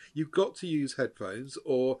Walkman. You've got to use headphones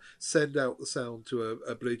or send out the sound to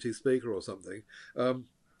a Bluetooth speaker or something.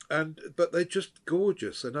 But they're just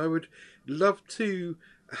gorgeous, and I would love to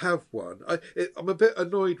have one. I'm a bit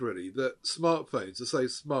annoyed, really, that smartphones are so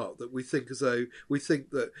smart that we think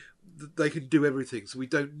that they can do everything, so we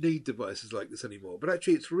don't need devices like this anymore. But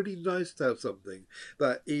actually, it's really nice to have something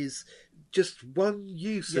that is just one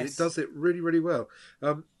use, and it does it really, really well.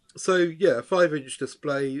 So, yeah, a 5-inch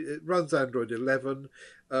display. It runs Android 11,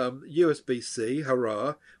 USB-C,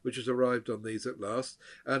 hurrah, which has arrived on these at last,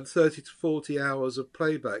 and 30 to 40 hours of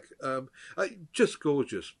playback. Just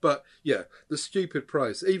gorgeous. But, yeah, the stupid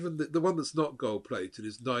price. Even the one that's not gold-plated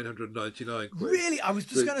is £999. Really? I was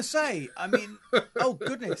just going to say. I mean, oh,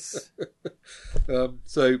 goodness.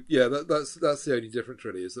 So, yeah, that's the only difference,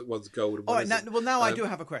 really, is that one's gold and one isn't. Now I do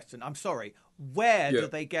have a question. I'm sorry. Where do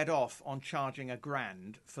they get off on charging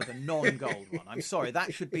 £1,000 for the non-gold one? I'm sorry,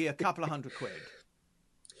 that should be a couple of £100.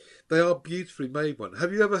 They are beautifully made one.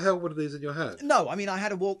 Have you ever held one of these in your hand? No, I mean I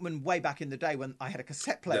had a Walkman way back in the day when I had a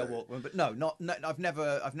cassette player Walkman, but no, I've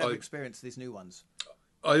never experienced these new ones.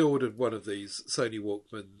 I ordered one of these Sony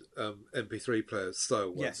Walkman MP3 player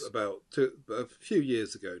style ones a few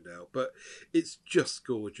years ago now, but it's just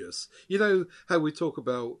gorgeous. You know how we talk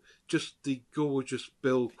about just the gorgeous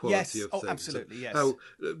build quality of things? Absolutely, yes. How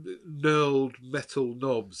knurled metal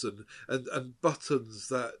knobs and buttons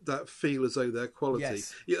that feel as though they're quality.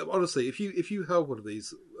 Yes. Yeah, honestly, if you held one of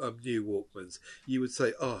these new Walkmans, you would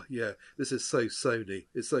say, "Oh yeah, this is so Sony.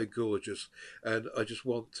 It's so gorgeous," and I just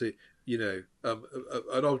want to.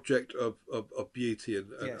 An object of beauty and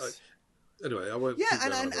yes. Anyway, I won't.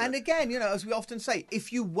 Yeah, and again, as we often say,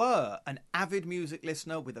 if you were an avid music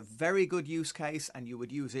listener with a very good use case and you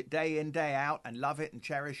would use it day in, day out and love it and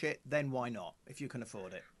cherish it, then why not, if you can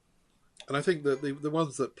afford it? And I think that the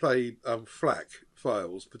ones that play FLAC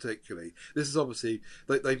files particularly, this is obviously,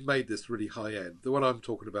 they've made this really high end. The one I'm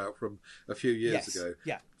talking about from a few years ago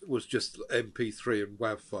was just MP3 and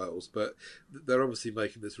WAV files, but they're obviously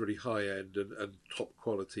making this really high end and top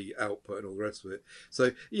quality output and all the rest of it.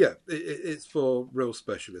 So yeah, it's for real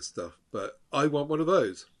specialist stuff, but I want one of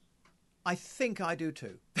those. I think I do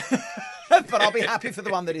too. But I'll be happy for the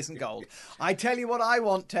one that isn't gold. I tell you what I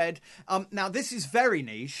want, Ted. Now, this is very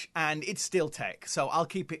niche, and it's still tech, so I'll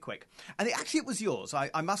keep it quick. And it was yours.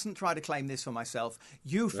 I mustn't try to claim this for myself.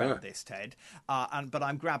 You found this, Ted. But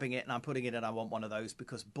I'm grabbing it, and I'm putting it in. I want one of those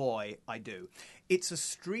because, boy, I do. It's a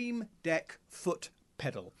Stream Deck foot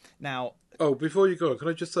pedal. Now... Oh, before you go on, can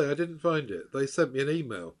I just say I didn't find it. They sent me an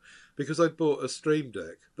email. Because I bought a Stream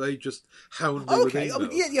Deck, they just hound me with emails.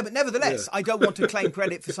 Yeah, but nevertheless, I don't want to claim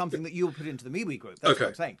credit for something that you'll put into the MeWe group. That's what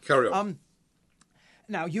I'm saying. Carry on.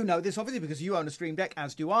 Now, you know this, obviously, because you own a Stream Deck,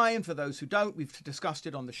 as do I, and for those who don't, we've discussed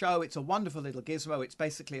it on the show. It's a wonderful little gizmo. It's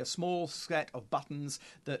basically a small set of buttons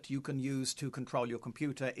that you can use to control your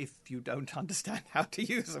computer if you don't understand how to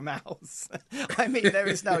use a mouse. I mean, there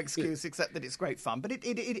is no excuse except that it's great fun. But it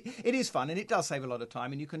is fun, and it does save a lot of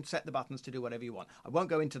time, and you can set the buttons to do whatever you want. I won't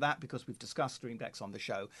go into that because we've discussed Stream Decks on the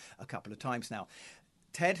show a couple of times now.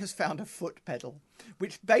 Ted has found a foot pedal,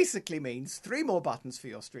 which basically means 3 more buttons for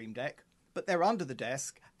your Stream Deck, but they're under the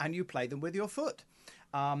desk and you play them with your foot.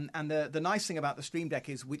 And the nice thing about the Stream Deck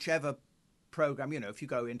is whichever program, if you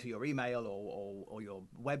go into your email or your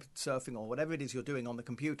web surfing or whatever it is you're doing on the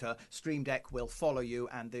computer, Stream Deck will follow you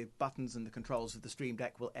and the buttons and the controls of the Stream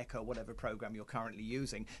Deck will echo whatever program you're currently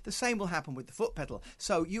using. The same will happen with the foot pedal.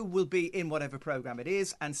 So you will be in whatever program it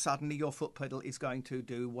is and suddenly your foot pedal is going to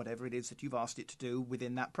do whatever it is that you've asked it to do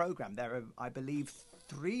within that program. There are, I believe,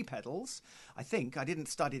 3 pedals. I think I didn't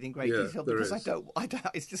study it in great detail because I don't.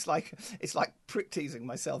 It's like prick teasing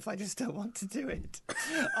myself. I just don't want to do it.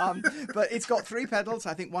 But it's got 3 pedals.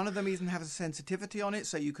 I think one of them even has a sensitivity on it,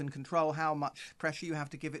 so you can control how much pressure you have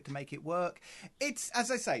to give it to make it work. It's,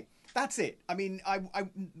 as I say, that's it. I mean,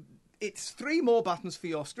 it's 3 more buttons for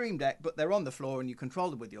your Stream Deck, but they're on the floor and you control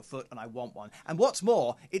them with your foot, and I want one. And what's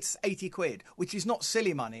more, it's 80 quid, which is not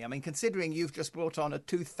silly money. I mean, considering you've just brought on a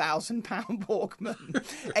 £2,000 Walkman,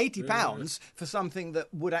 £80 for something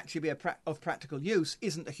that would actually be of practical use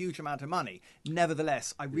isn't a huge amount of money.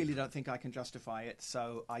 Nevertheless, I really don't think I can justify it,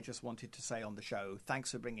 so I just wanted to say on the show, thanks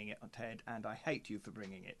for bringing it, Ted, and I hate you for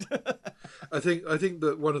bringing it. I think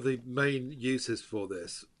that one of the main uses for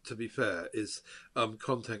this, to be fair, is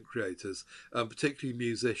content creators, particularly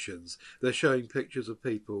musicians. They're showing pictures of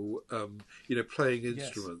people, playing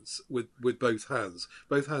instruments with both hands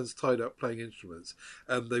tied up playing instruments,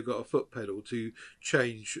 and they've got a foot pedal to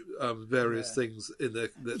change various things in their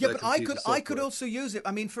but I could also use it.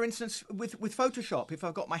 I mean, for instance, with Photoshop, if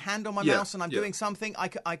I've got my hand on my mouse and I'm doing something, I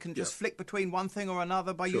can just flick between one thing or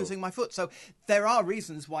another by using my foot. So there are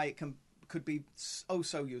reasons why it could be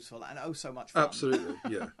so useful and so much fun. Absolutely,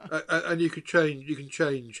 yeah. And you can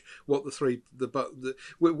change what with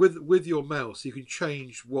your mouse. You can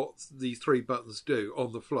change what the 3 buttons do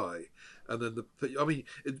on the fly. And then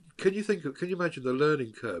can you imagine the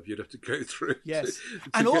learning curve you'd have to go through? Yes,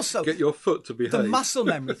 to get your foot to behave. The muscle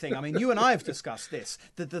memory thing. I mean, you and I have discussed this.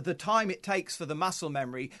 The time it takes for the muscle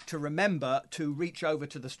memory to remember to reach over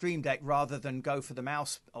to the Stream Deck rather than go for the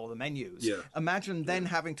mouse or the menus. Yeah. Imagine then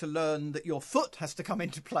having to learn that your foot has to come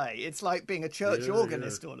into play. It's like being a church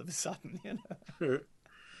organist all of a sudden.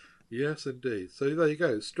 Yes, indeed. So there you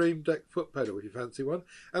go. Stream Deck foot pedal if you fancy one.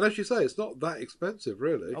 And as you say, it's not that expensive,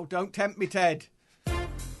 really. Oh, don't tempt me, Ted.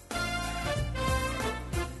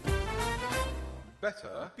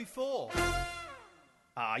 Better before.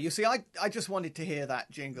 You see, I just wanted to hear that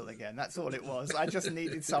jingle again. That's all it was. I just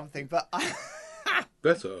needed something, but...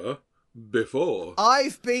 Better before.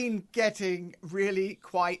 I've been getting really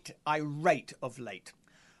quite irate of late.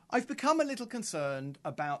 I've become a little concerned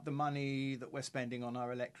about the money that we're spending on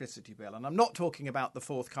our electricity bill. And I'm not talking about the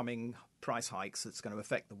forthcoming price hikes that's going to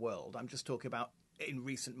affect the world. I'm just talking about in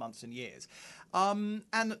recent months and years.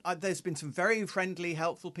 There's been some very friendly,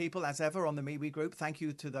 helpful people, as ever, on the MeWe group. Thank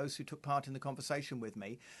you to those who took part in the conversation with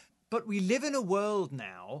me. But we live in a world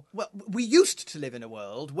now, well, we used to live in a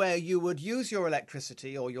world where you would use your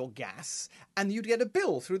electricity or your gas and you'd get a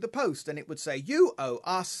bill through the post and it would say, you owe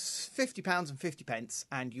us £50.50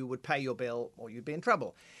 and you would pay your bill or you'd be in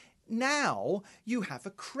trouble. Now you have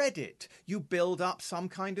a credit. You build up some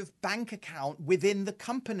kind of bank account within the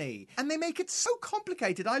company. And they make it so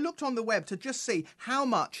complicated. I looked on the web to just see how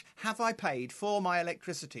much have I paid for my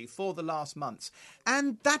electricity for the last months.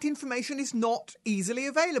 And that information is not easily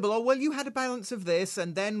available. Or, well, you had a balance of this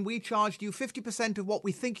and then we charged you 50% of what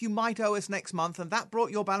we think you might owe us next month and that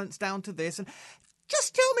brought your balance down to this. And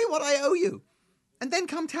just tell me what I owe you. And then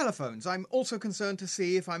come telephones. I'm also concerned to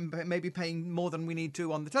see if I'm maybe paying more than we need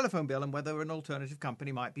to on the telephone bill and whether an alternative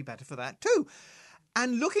company might be better for that too.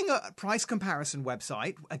 And looking at a price comparison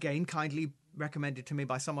website, again, kindly recommended to me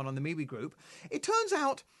by someone on the MeWe group, it turns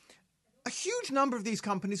out a huge number of these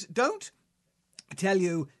companies don't tell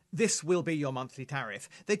you this will be your monthly tariff.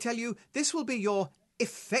 They tell you this will be your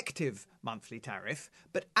effective monthly tariff,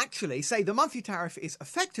 but actually say the monthly tariff is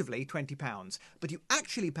effectively £20, but you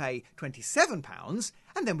actually pay £27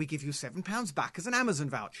 and then we give you £7 back as an Amazon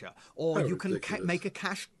voucher. Or you can make a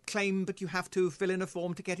cash claim, but you have to fill in a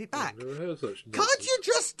form to get it back. I've never heard such nonsense. Can't you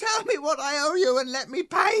just tell me what I owe you and let me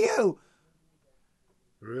pay you?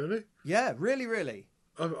 Really? Yeah, really, really.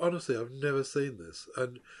 Honestly, I've never seen this.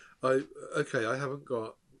 And I haven't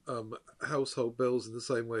got household bills in the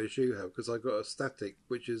same way as you have, because I got a static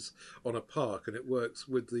which is on a park and it works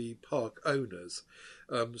with the park owners,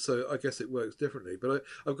 so I guess it works differently. But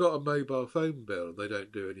I've got a mobile phone bill and they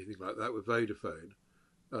don't do anything like that with Vodafone.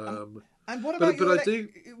 And what about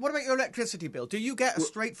what about your electricity bill? Do you get a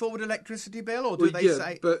straightforward electricity bill, or do they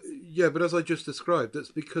say? But as I just described,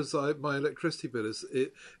 that's because my electricity bill is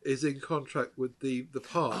in contract with the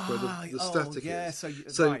park where the static is.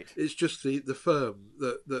 So right. It's just the firm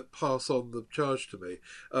that pass on the charge to me.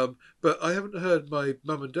 But I haven't heard my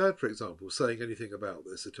mum and dad, for example, saying anything about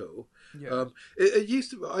this at all. Yeah. It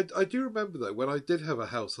used to. I do remember though when I did have a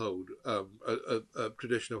household, a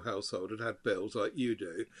traditional household, and had bills like you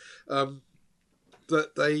do.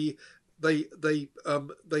 That they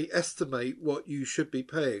estimate what you should be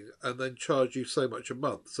paying and then charge you so much a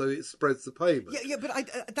month, so it spreads the payment. Yeah, but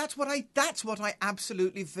that's what I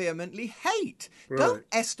absolutely vehemently hate. Right. Don't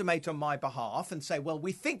estimate on my behalf and say, well,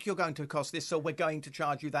 we think you're going to cost this, so we're going to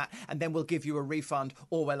charge you that, and then we'll give you a refund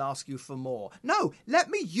or we'll ask you for more. No, let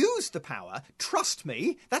me use the power. Trust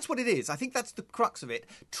me. That's what it is. I think that's the crux of it.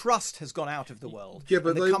 Trust has gone out of the world. Yeah,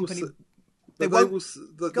 but they will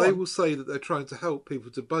say that they're trying to help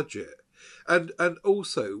people to budget. And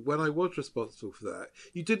also, when I was responsible for that,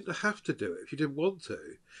 you didn't have to do it if you didn't want to.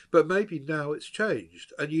 But maybe now it's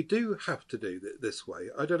changed, and you do have to do it this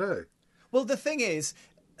way. I don't know. Well, the thing is,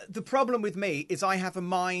 the problem with me is I have a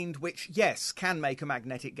mind which, yes, can make a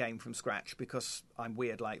magnetic game from scratch because I'm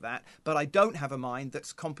weird like that, but I don't have a mind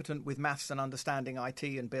that's competent with maths and understanding IT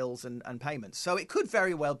and bills and payments. So it could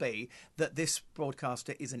very well be that this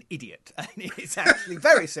broadcaster is an idiot and it's actually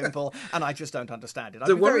very simple and I just don't understand it.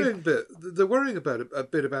 The worrying about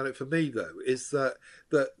it for me, though, is that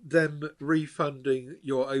them refunding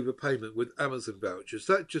your overpayment with Amazon vouchers,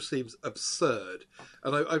 that just seems absurd.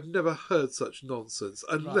 And I've never heard such nonsense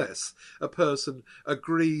unless a person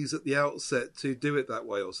agrees at the outset to do it that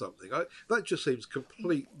way or something. That just seems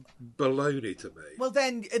complete baloney to me. Well,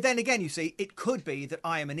 then again, you see, it could be that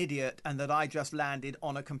I am an idiot and that I just landed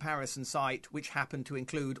on a comparison site which happened to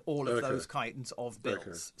include all of those kinds of bills.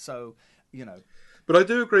 Okay. So, you know. But I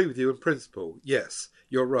do agree with you in principle. Yes,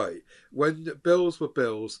 you're right. When bills were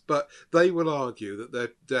bills, but they will argue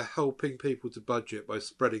that they're helping people to budget by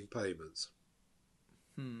spreading payments.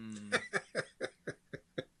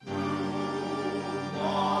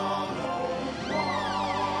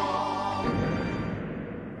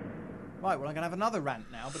 Right, well, I'm going to have another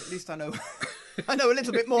rant now, but at least I know I know a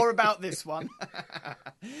little bit more about this one.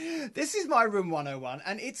 This is my Room 101,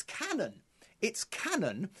 and it's Canon. It's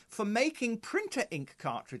Canon for making printer ink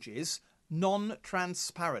cartridges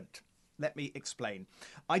non-transparent. Let me explain.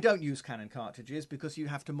 I don't use Canon cartridges because you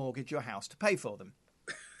have to mortgage your house to pay for them.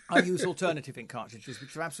 I use alternative ink cartridges,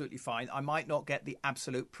 which are absolutely fine. I might not get the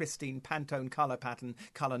absolute pristine Pantone colour pattern,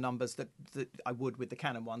 colour numbers that I would with the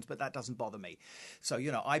Canon ones, but that doesn't bother me. So,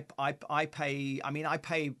 I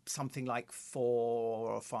pay something like £4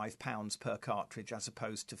 or £5 per cartridge as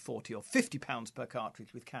opposed to £40 or £50 per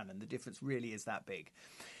cartridge with Canon. The difference really is that big.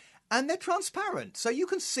 And they're transparent, so you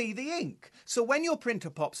can see the ink. So when your printer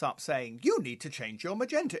pops up saying, you need to change your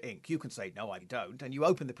magenta ink, you can say, no, I don't. And you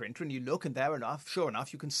open the printer and you look, and sure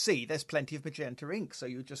enough, you can see there's plenty of magenta ink. So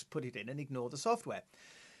you just put it in and ignore the software.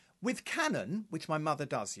 With Canon, which my mother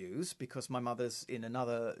does use, because my mother's in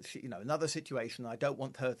another situation, I don't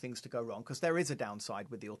want her things to go wrong, because there is a downside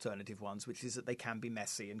with the alternative ones, which is that they can be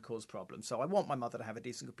messy and cause problems. So I want my mother to have a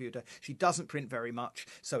decent computer. She doesn't print very much,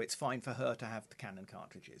 so it's fine for her to have the Canon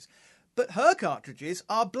cartridges. But her cartridges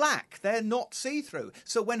are black. They're not see-through.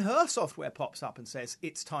 So when her software pops up and says,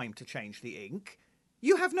 it's time to change the ink,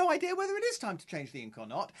 you have no idea whether it is time to change the ink or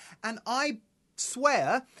not. And I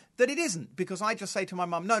swear that it isn't, because I just say to my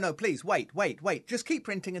mum, no, please, wait, just keep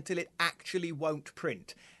printing until it actually won't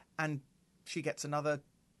print. And she gets another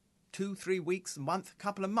 2-3 weeks,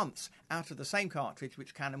 couple of months out of the same cartridge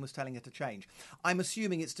which Canon was telling her to change. I'm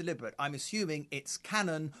assuming it's deliberate. I'm assuming it's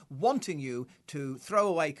Canon wanting you to throw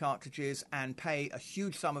away cartridges and pay a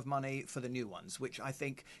huge sum of money for the new ones, which I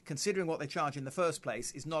think, considering what they charge in the first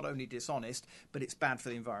place, is not only dishonest, but it's bad for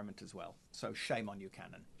the environment as well. So shame on you,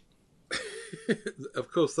 Canon.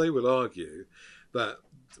 Of course, they will argue that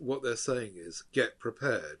what they're saying is, get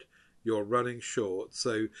prepared. You're running short,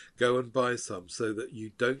 so go and buy some so that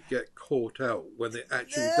you don't get caught out when it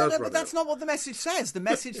actually does run but that's out. not what the message says. The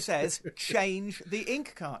message says, change the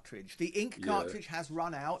ink cartridge. The ink cartridge has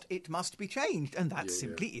run out. It must be changed. And that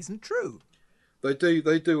simply isn't true. They do.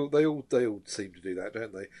 They all seem to do that,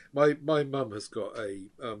 don't they? My mum has got a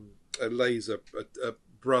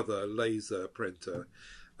Brother laser printer.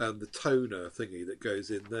 And the toner thingy that goes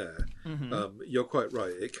in there, you're quite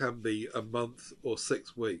right. It can be a month or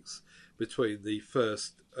 6 weeks between the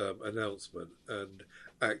first announcement and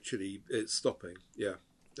actually it's stopping. Yeah,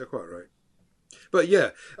 you're quite right. But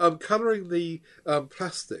yeah, colouring the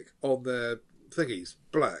plastic on their thingies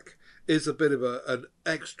black is a bit of an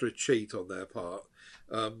extra cheat on their part.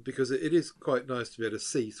 Because it is quite nice to be able to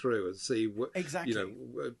see through and see exactly.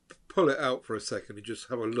 Pull it out for a second and just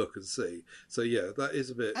have a look and see. So yeah, that is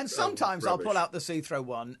a bit. And sometimes I'll pull out the see-through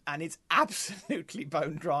one and it's absolutely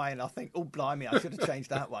bone dry, and I think, oh blimey, I should have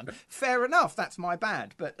changed that one. Fair enough, that's my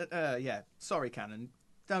bad. But yeah, sorry, Canon,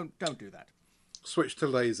 don't do that. Switch to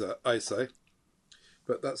laser, I say.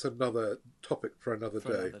 But that's another topic for another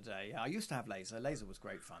day. Another day. Yeah, I used to have laser. Laser was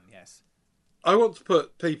great fun. Yes. I want to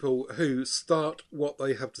put people who start what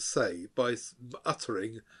they have to say by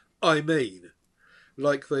uttering, I mean,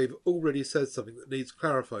 like they've already said something that needs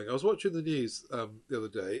clarifying. I was watching the news the other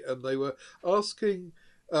day, and they were asking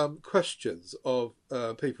questions of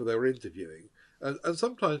people they were interviewing, and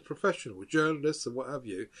sometimes professional journalists and what have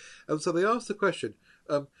you. And so they asked the question,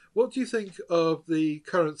 what do you think of the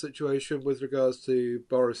current situation with regards to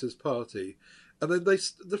Boris's party? And then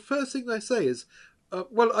the first thing they say is,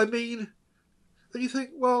 well, I mean... And you think,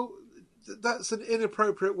 well, that's an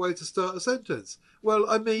inappropriate way to start a sentence. Well,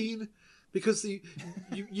 I mean, because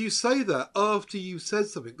you say that after you've said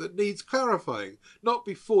something that needs clarifying, not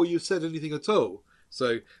before you've said anything at all.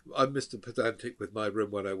 So I'm Mr. Pedantic with my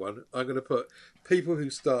Room 101. I'm going to put people who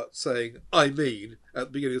start saying, I mean, at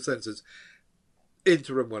the beginning of sentences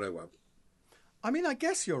into Room 101. I mean, I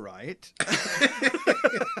guess you're right.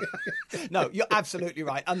 No, you're absolutely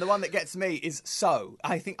right. And the one that gets me is so.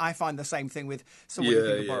 I think I find the same thing with someone who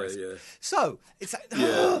thinks of Boris. Yeah. So, it's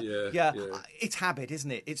yeah. It's habit,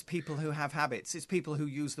 isn't it? It's people who have habits. It's people who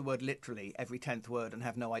use the word literally every 10th word and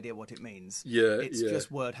have no idea what it means. Yeah, it's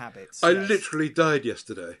just word habits. I literally died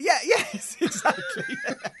yesterday. Yes, exactly.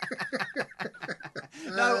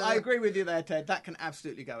 No, I agree with you there, Ted. That can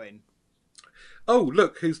absolutely go in. Oh,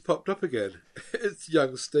 look who's popped up again. It's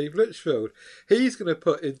young Steve Litchfield. He's going to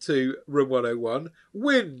put into Room 101,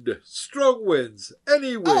 wind, strong winds,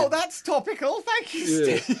 any wind. Oh, that's topical. Thank you,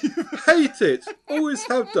 Steve. Hate it. Always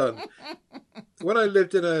have done. When I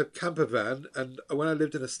lived in a camper van and when I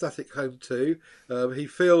lived in a static home too, he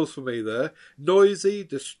feels for me there. Noisy,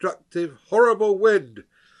 destructive, horrible wind.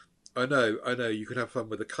 I know, you can have fun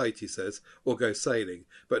with a kite, he says, or go sailing.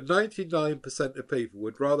 But 99% of people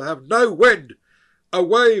would rather have no wind.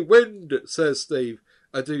 Away, wind, says Steve.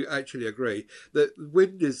 I do actually agree that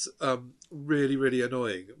wind is really, really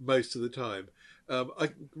annoying most of the time.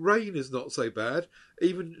 Rain is not so bad,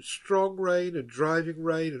 even strong rain and driving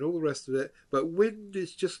rain and all the rest of it. But wind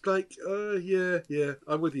is just like, yeah,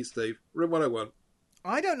 I'm with you, Steve. Room 101.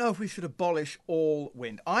 I don't know if we should abolish all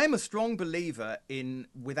wind. I'm a strong believer in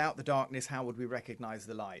without the darkness, how would we recognise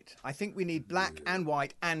the light? I think we need black and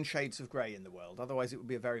white and shades of grey in the world. Otherwise, it would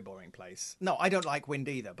be a very boring place. No, I don't like wind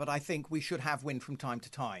either, but I think we should have wind from time to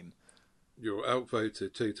time. You're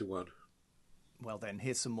outvoted 2-1. Well, then,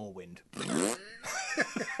 here's some more wind.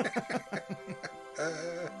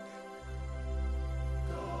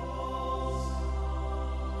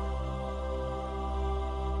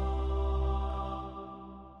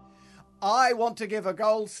 I want to give a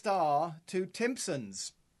gold star to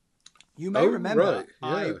Timpsons. You may remember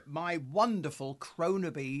my wonderful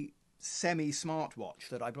Chronaby semi-smartwatch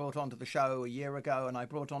that I brought onto the show a year ago, and I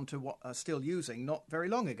brought onto what still using not very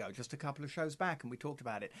long ago, just a couple of shows back, and we talked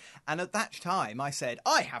about it. And at that time, I said,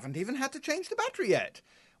 I haven't even had to change the battery yet.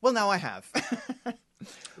 Well, now I have.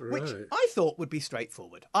 Which I thought would be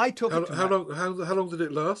straightforward. I took it. How long did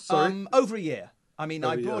it last? Sorry? Over a year. I mean,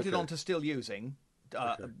 I brought it onto still using.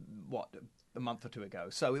 A month or two ago.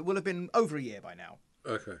 So it will have been over a year by now.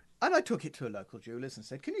 Okay. And I took it to a local jeweller's and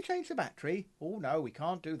said, can you change the battery? Oh, no, we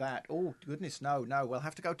can't do that. Oh, goodness, no. We'll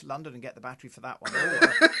have to go to London and get the battery for that one.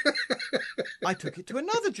 I took it to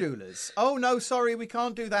another jeweller's. Oh, no, sorry, we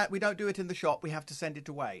can't do that. We don't do it in the shop. We have to send it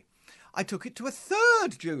away. I took it to a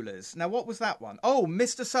third jeweller's. Now, what was that one? Oh,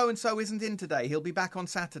 Mr. So-and-so isn't in today. He'll be back on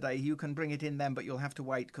Saturday. You can bring it in then, but you'll have to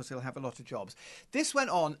wait because he'll have a lot of jobs. This went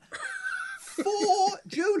on... 4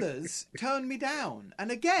 jewellers turned me down.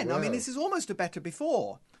 And again, wow. I mean, this is almost a better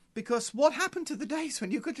before. Because what happened to the days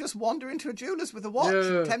when you could just wander into a jeweller's with a watch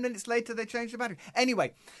and 10 minutes later they changed the battery?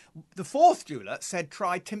 Anyway, the 4th jeweller said,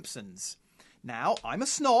 try Timpsons. Now, I'm a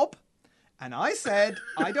snob. And I said,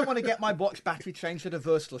 I don't want to get my watch battery changed at a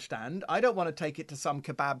Würstel stand. I don't want to take it to some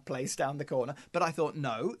kebab place down the corner. But I thought,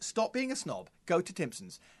 no, stop being a snob. Go to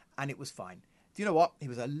Timpsons. And it was fine. Do you know what? He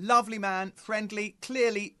was a lovely man, friendly,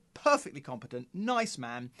 clearly perfectly competent, nice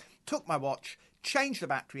man. Took my watch, changed the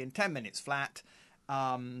battery in 10 minutes flat.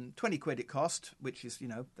 20 quid it cost, which is,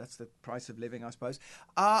 that's the price of living, I suppose.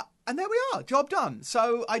 And there we are, job done.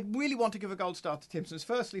 So I really want to give a gold star to Timpsons,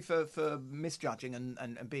 firstly for misjudging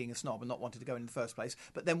and being a snob and not wanting to go in the first place.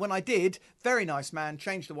 But then when I did, very nice man,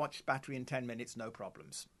 changed the watch battery in 10 minutes, no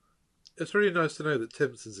problems. It's really nice to know that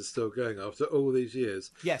Timpsons is still going after all these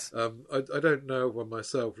years. Yes. I don't know one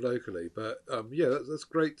myself locally, but that's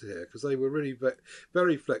great to hear because they were really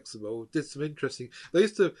very flexible, did some interesting... They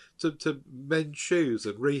used to mend shoes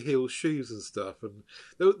and re-heel shoes and stuff, and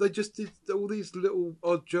they just did all these little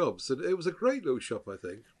odd jobs, and it was a great little shop, I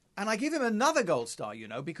think. And I give him another gold star,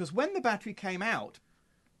 because when the battery came out,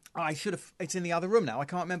 I should have... It's in the other room now. I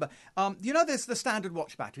can't remember. There's the standard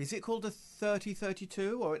watch battery. Is it called a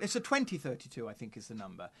 3032? Or it's a 2032, I think is the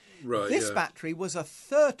number. Right, This battery was a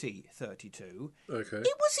 3032. Okay.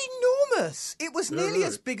 It was enormous. It was nearly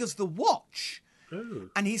as big as the watch. Oh.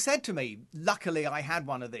 And he said to me, luckily I had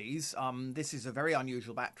one of these. This is a very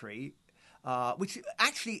unusual battery. Which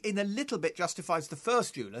actually in a little bit justifies the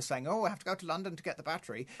first jeweller saying, I have to go to London to get the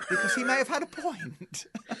battery, because he may have had a point.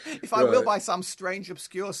 If I will buy some strange,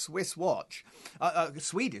 obscure Swiss watch,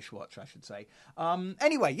 Swedish watch, I should say.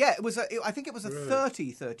 Anyway, I think it was a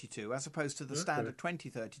 3032 as opposed to the standard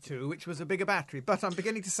 2032, which was a bigger battery. But I'm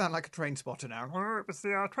beginning to sound like a train spotter now. Well, it was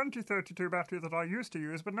the 2032 battery that I used to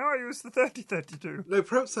use, but now I use the 3032. No,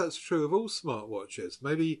 perhaps that's true of all smartwatches.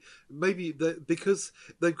 Maybe because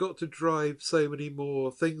they've got to drive so many more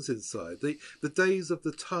things inside. The days of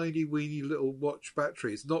the tiny weeny little watch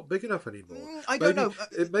batteries not big enough anymore. I don't know.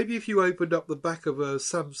 Maybe if you opened up the back of a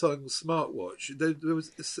Samsung smartwatch,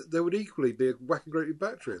 there would equally be a whacking great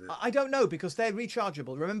battery in it. I don't know, because they're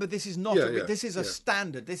rechargeable. Remember, this is not this is a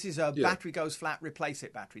standard. This is a battery goes flat, replace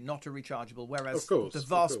it battery, not a rechargeable. Whereas the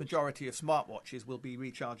vast majority of smartwatches will be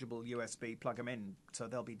rechargeable USB, plug them in, so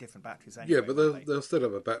there'll be different batteries anyway. Yeah, but they'll still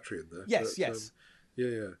have a battery in there. Yes, yes.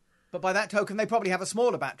 Yeah. But by that token, they probably have a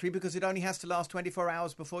smaller battery because it only has to last 24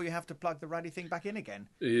 hours before you have to plug the ruddy thing back in again.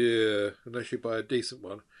 Yeah, unless you buy a decent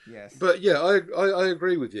one. Yes. But yeah, I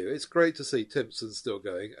agree with you. It's great to see Timpson's still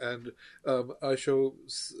going, and I shall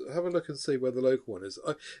have a look and see where the local one is.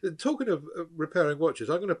 Talking of repairing watches,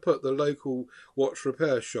 I'm going to put the local watch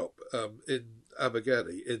repair shop in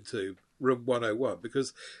Abergele into room 101,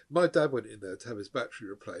 because my dad went in there to have his battery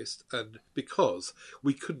replaced, and because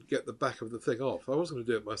we couldn't get the back of the thing off, I wasn't going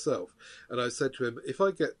to do it myself, and I said to him, if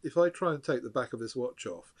I try and take the back of this watch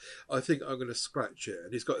off, I think I'm going to scratch it.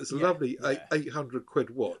 And he's got this lovely 800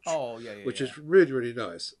 quid watch, which is really, really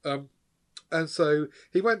nice. And so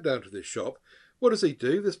he went down to this shop. What does he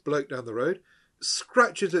do? This bloke down the road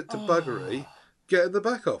scratches it to buggery, getting the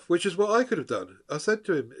back off, which is what I could have done. I said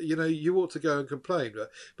to him, you ought to go and complain,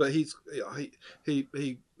 but he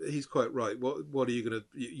he's quite right. What are you going to?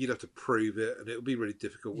 You'd have to prove it, and it would be really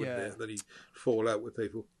difficult, wouldn't it? And then he'd fall out with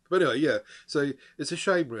people. But anyway, yeah. So it's a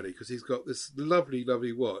shame, really, because he's got this lovely,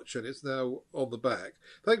 lovely watch, and it's now on the back.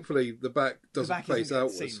 Thankfully, the back doesn't face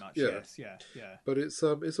outwards. Much, yes, yeah. But it's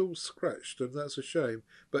all scratched, and that's a shame.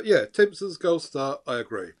 But yeah, Timpson's Gold Star, I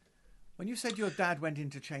agree. When you said your dad went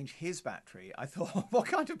in to change his battery, I thought, what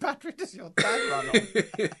kind of battery does your dad run on?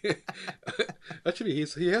 Actually,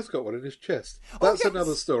 he has got one in his chest. That's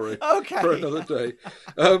another story for another day.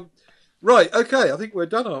 Right, okay, I think we're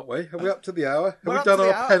done, aren't we? Are we up to the hour? Have we done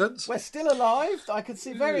our penance? We're still alive. I can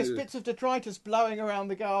see various bits of detritus blowing around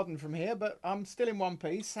the garden from here, but I'm still in one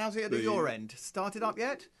piece. How's it at your end? Started up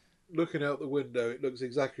yet? Looking out the window, it looks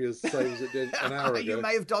exactly the same as it did an hour ago. You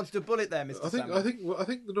may have dodged a bullet there, Mr. Salmon. I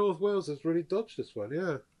think the North Wales has really dodged this one.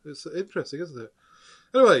 Yeah, it's interesting, isn't it?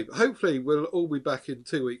 Anyway, hopefully we'll all be back in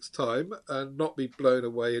 2 weeks' time and not be blown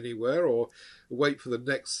away anywhere or wait for the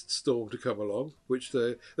next storm to come along, which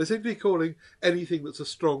they seem to be calling anything that's a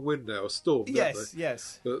strong wind now a storm, don't they?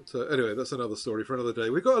 Yes. But anyway, that's another story for another day.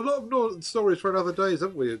 We've got a lot of stories for another days,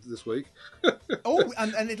 haven't we, this week?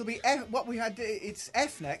 And it'll be F, what we had. It's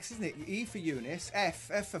F next, isn't it? E for Eunice.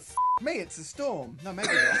 F for me. It's a storm. No, maybe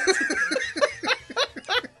not.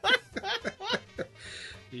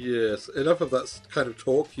 Yes, enough of that kind of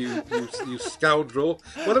talk, you scoundrel.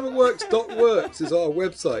 Whateverworks.works is our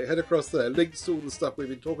website. Head across there. Links to all the stuff we've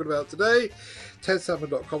been talking about today.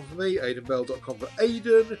 TedSalmon.com for me, AidenBell.com for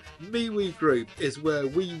Aiden. MeWe Group is where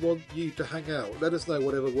we want you to hang out. Let us know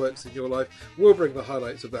whatever works in your life. We'll bring the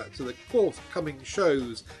highlights of that to the forthcoming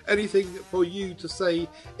shows. Anything for you to say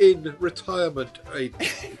in retirement,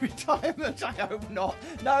 Aiden? Retirement? I hope not.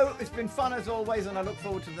 No, it's been fun as always, and I look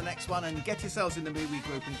forward to the next one. And get yourselves in the MeWe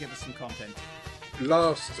Group and give us some content. The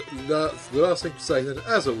last thing to say then,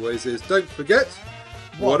 as always, is don't forget,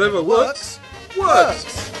 whatever works.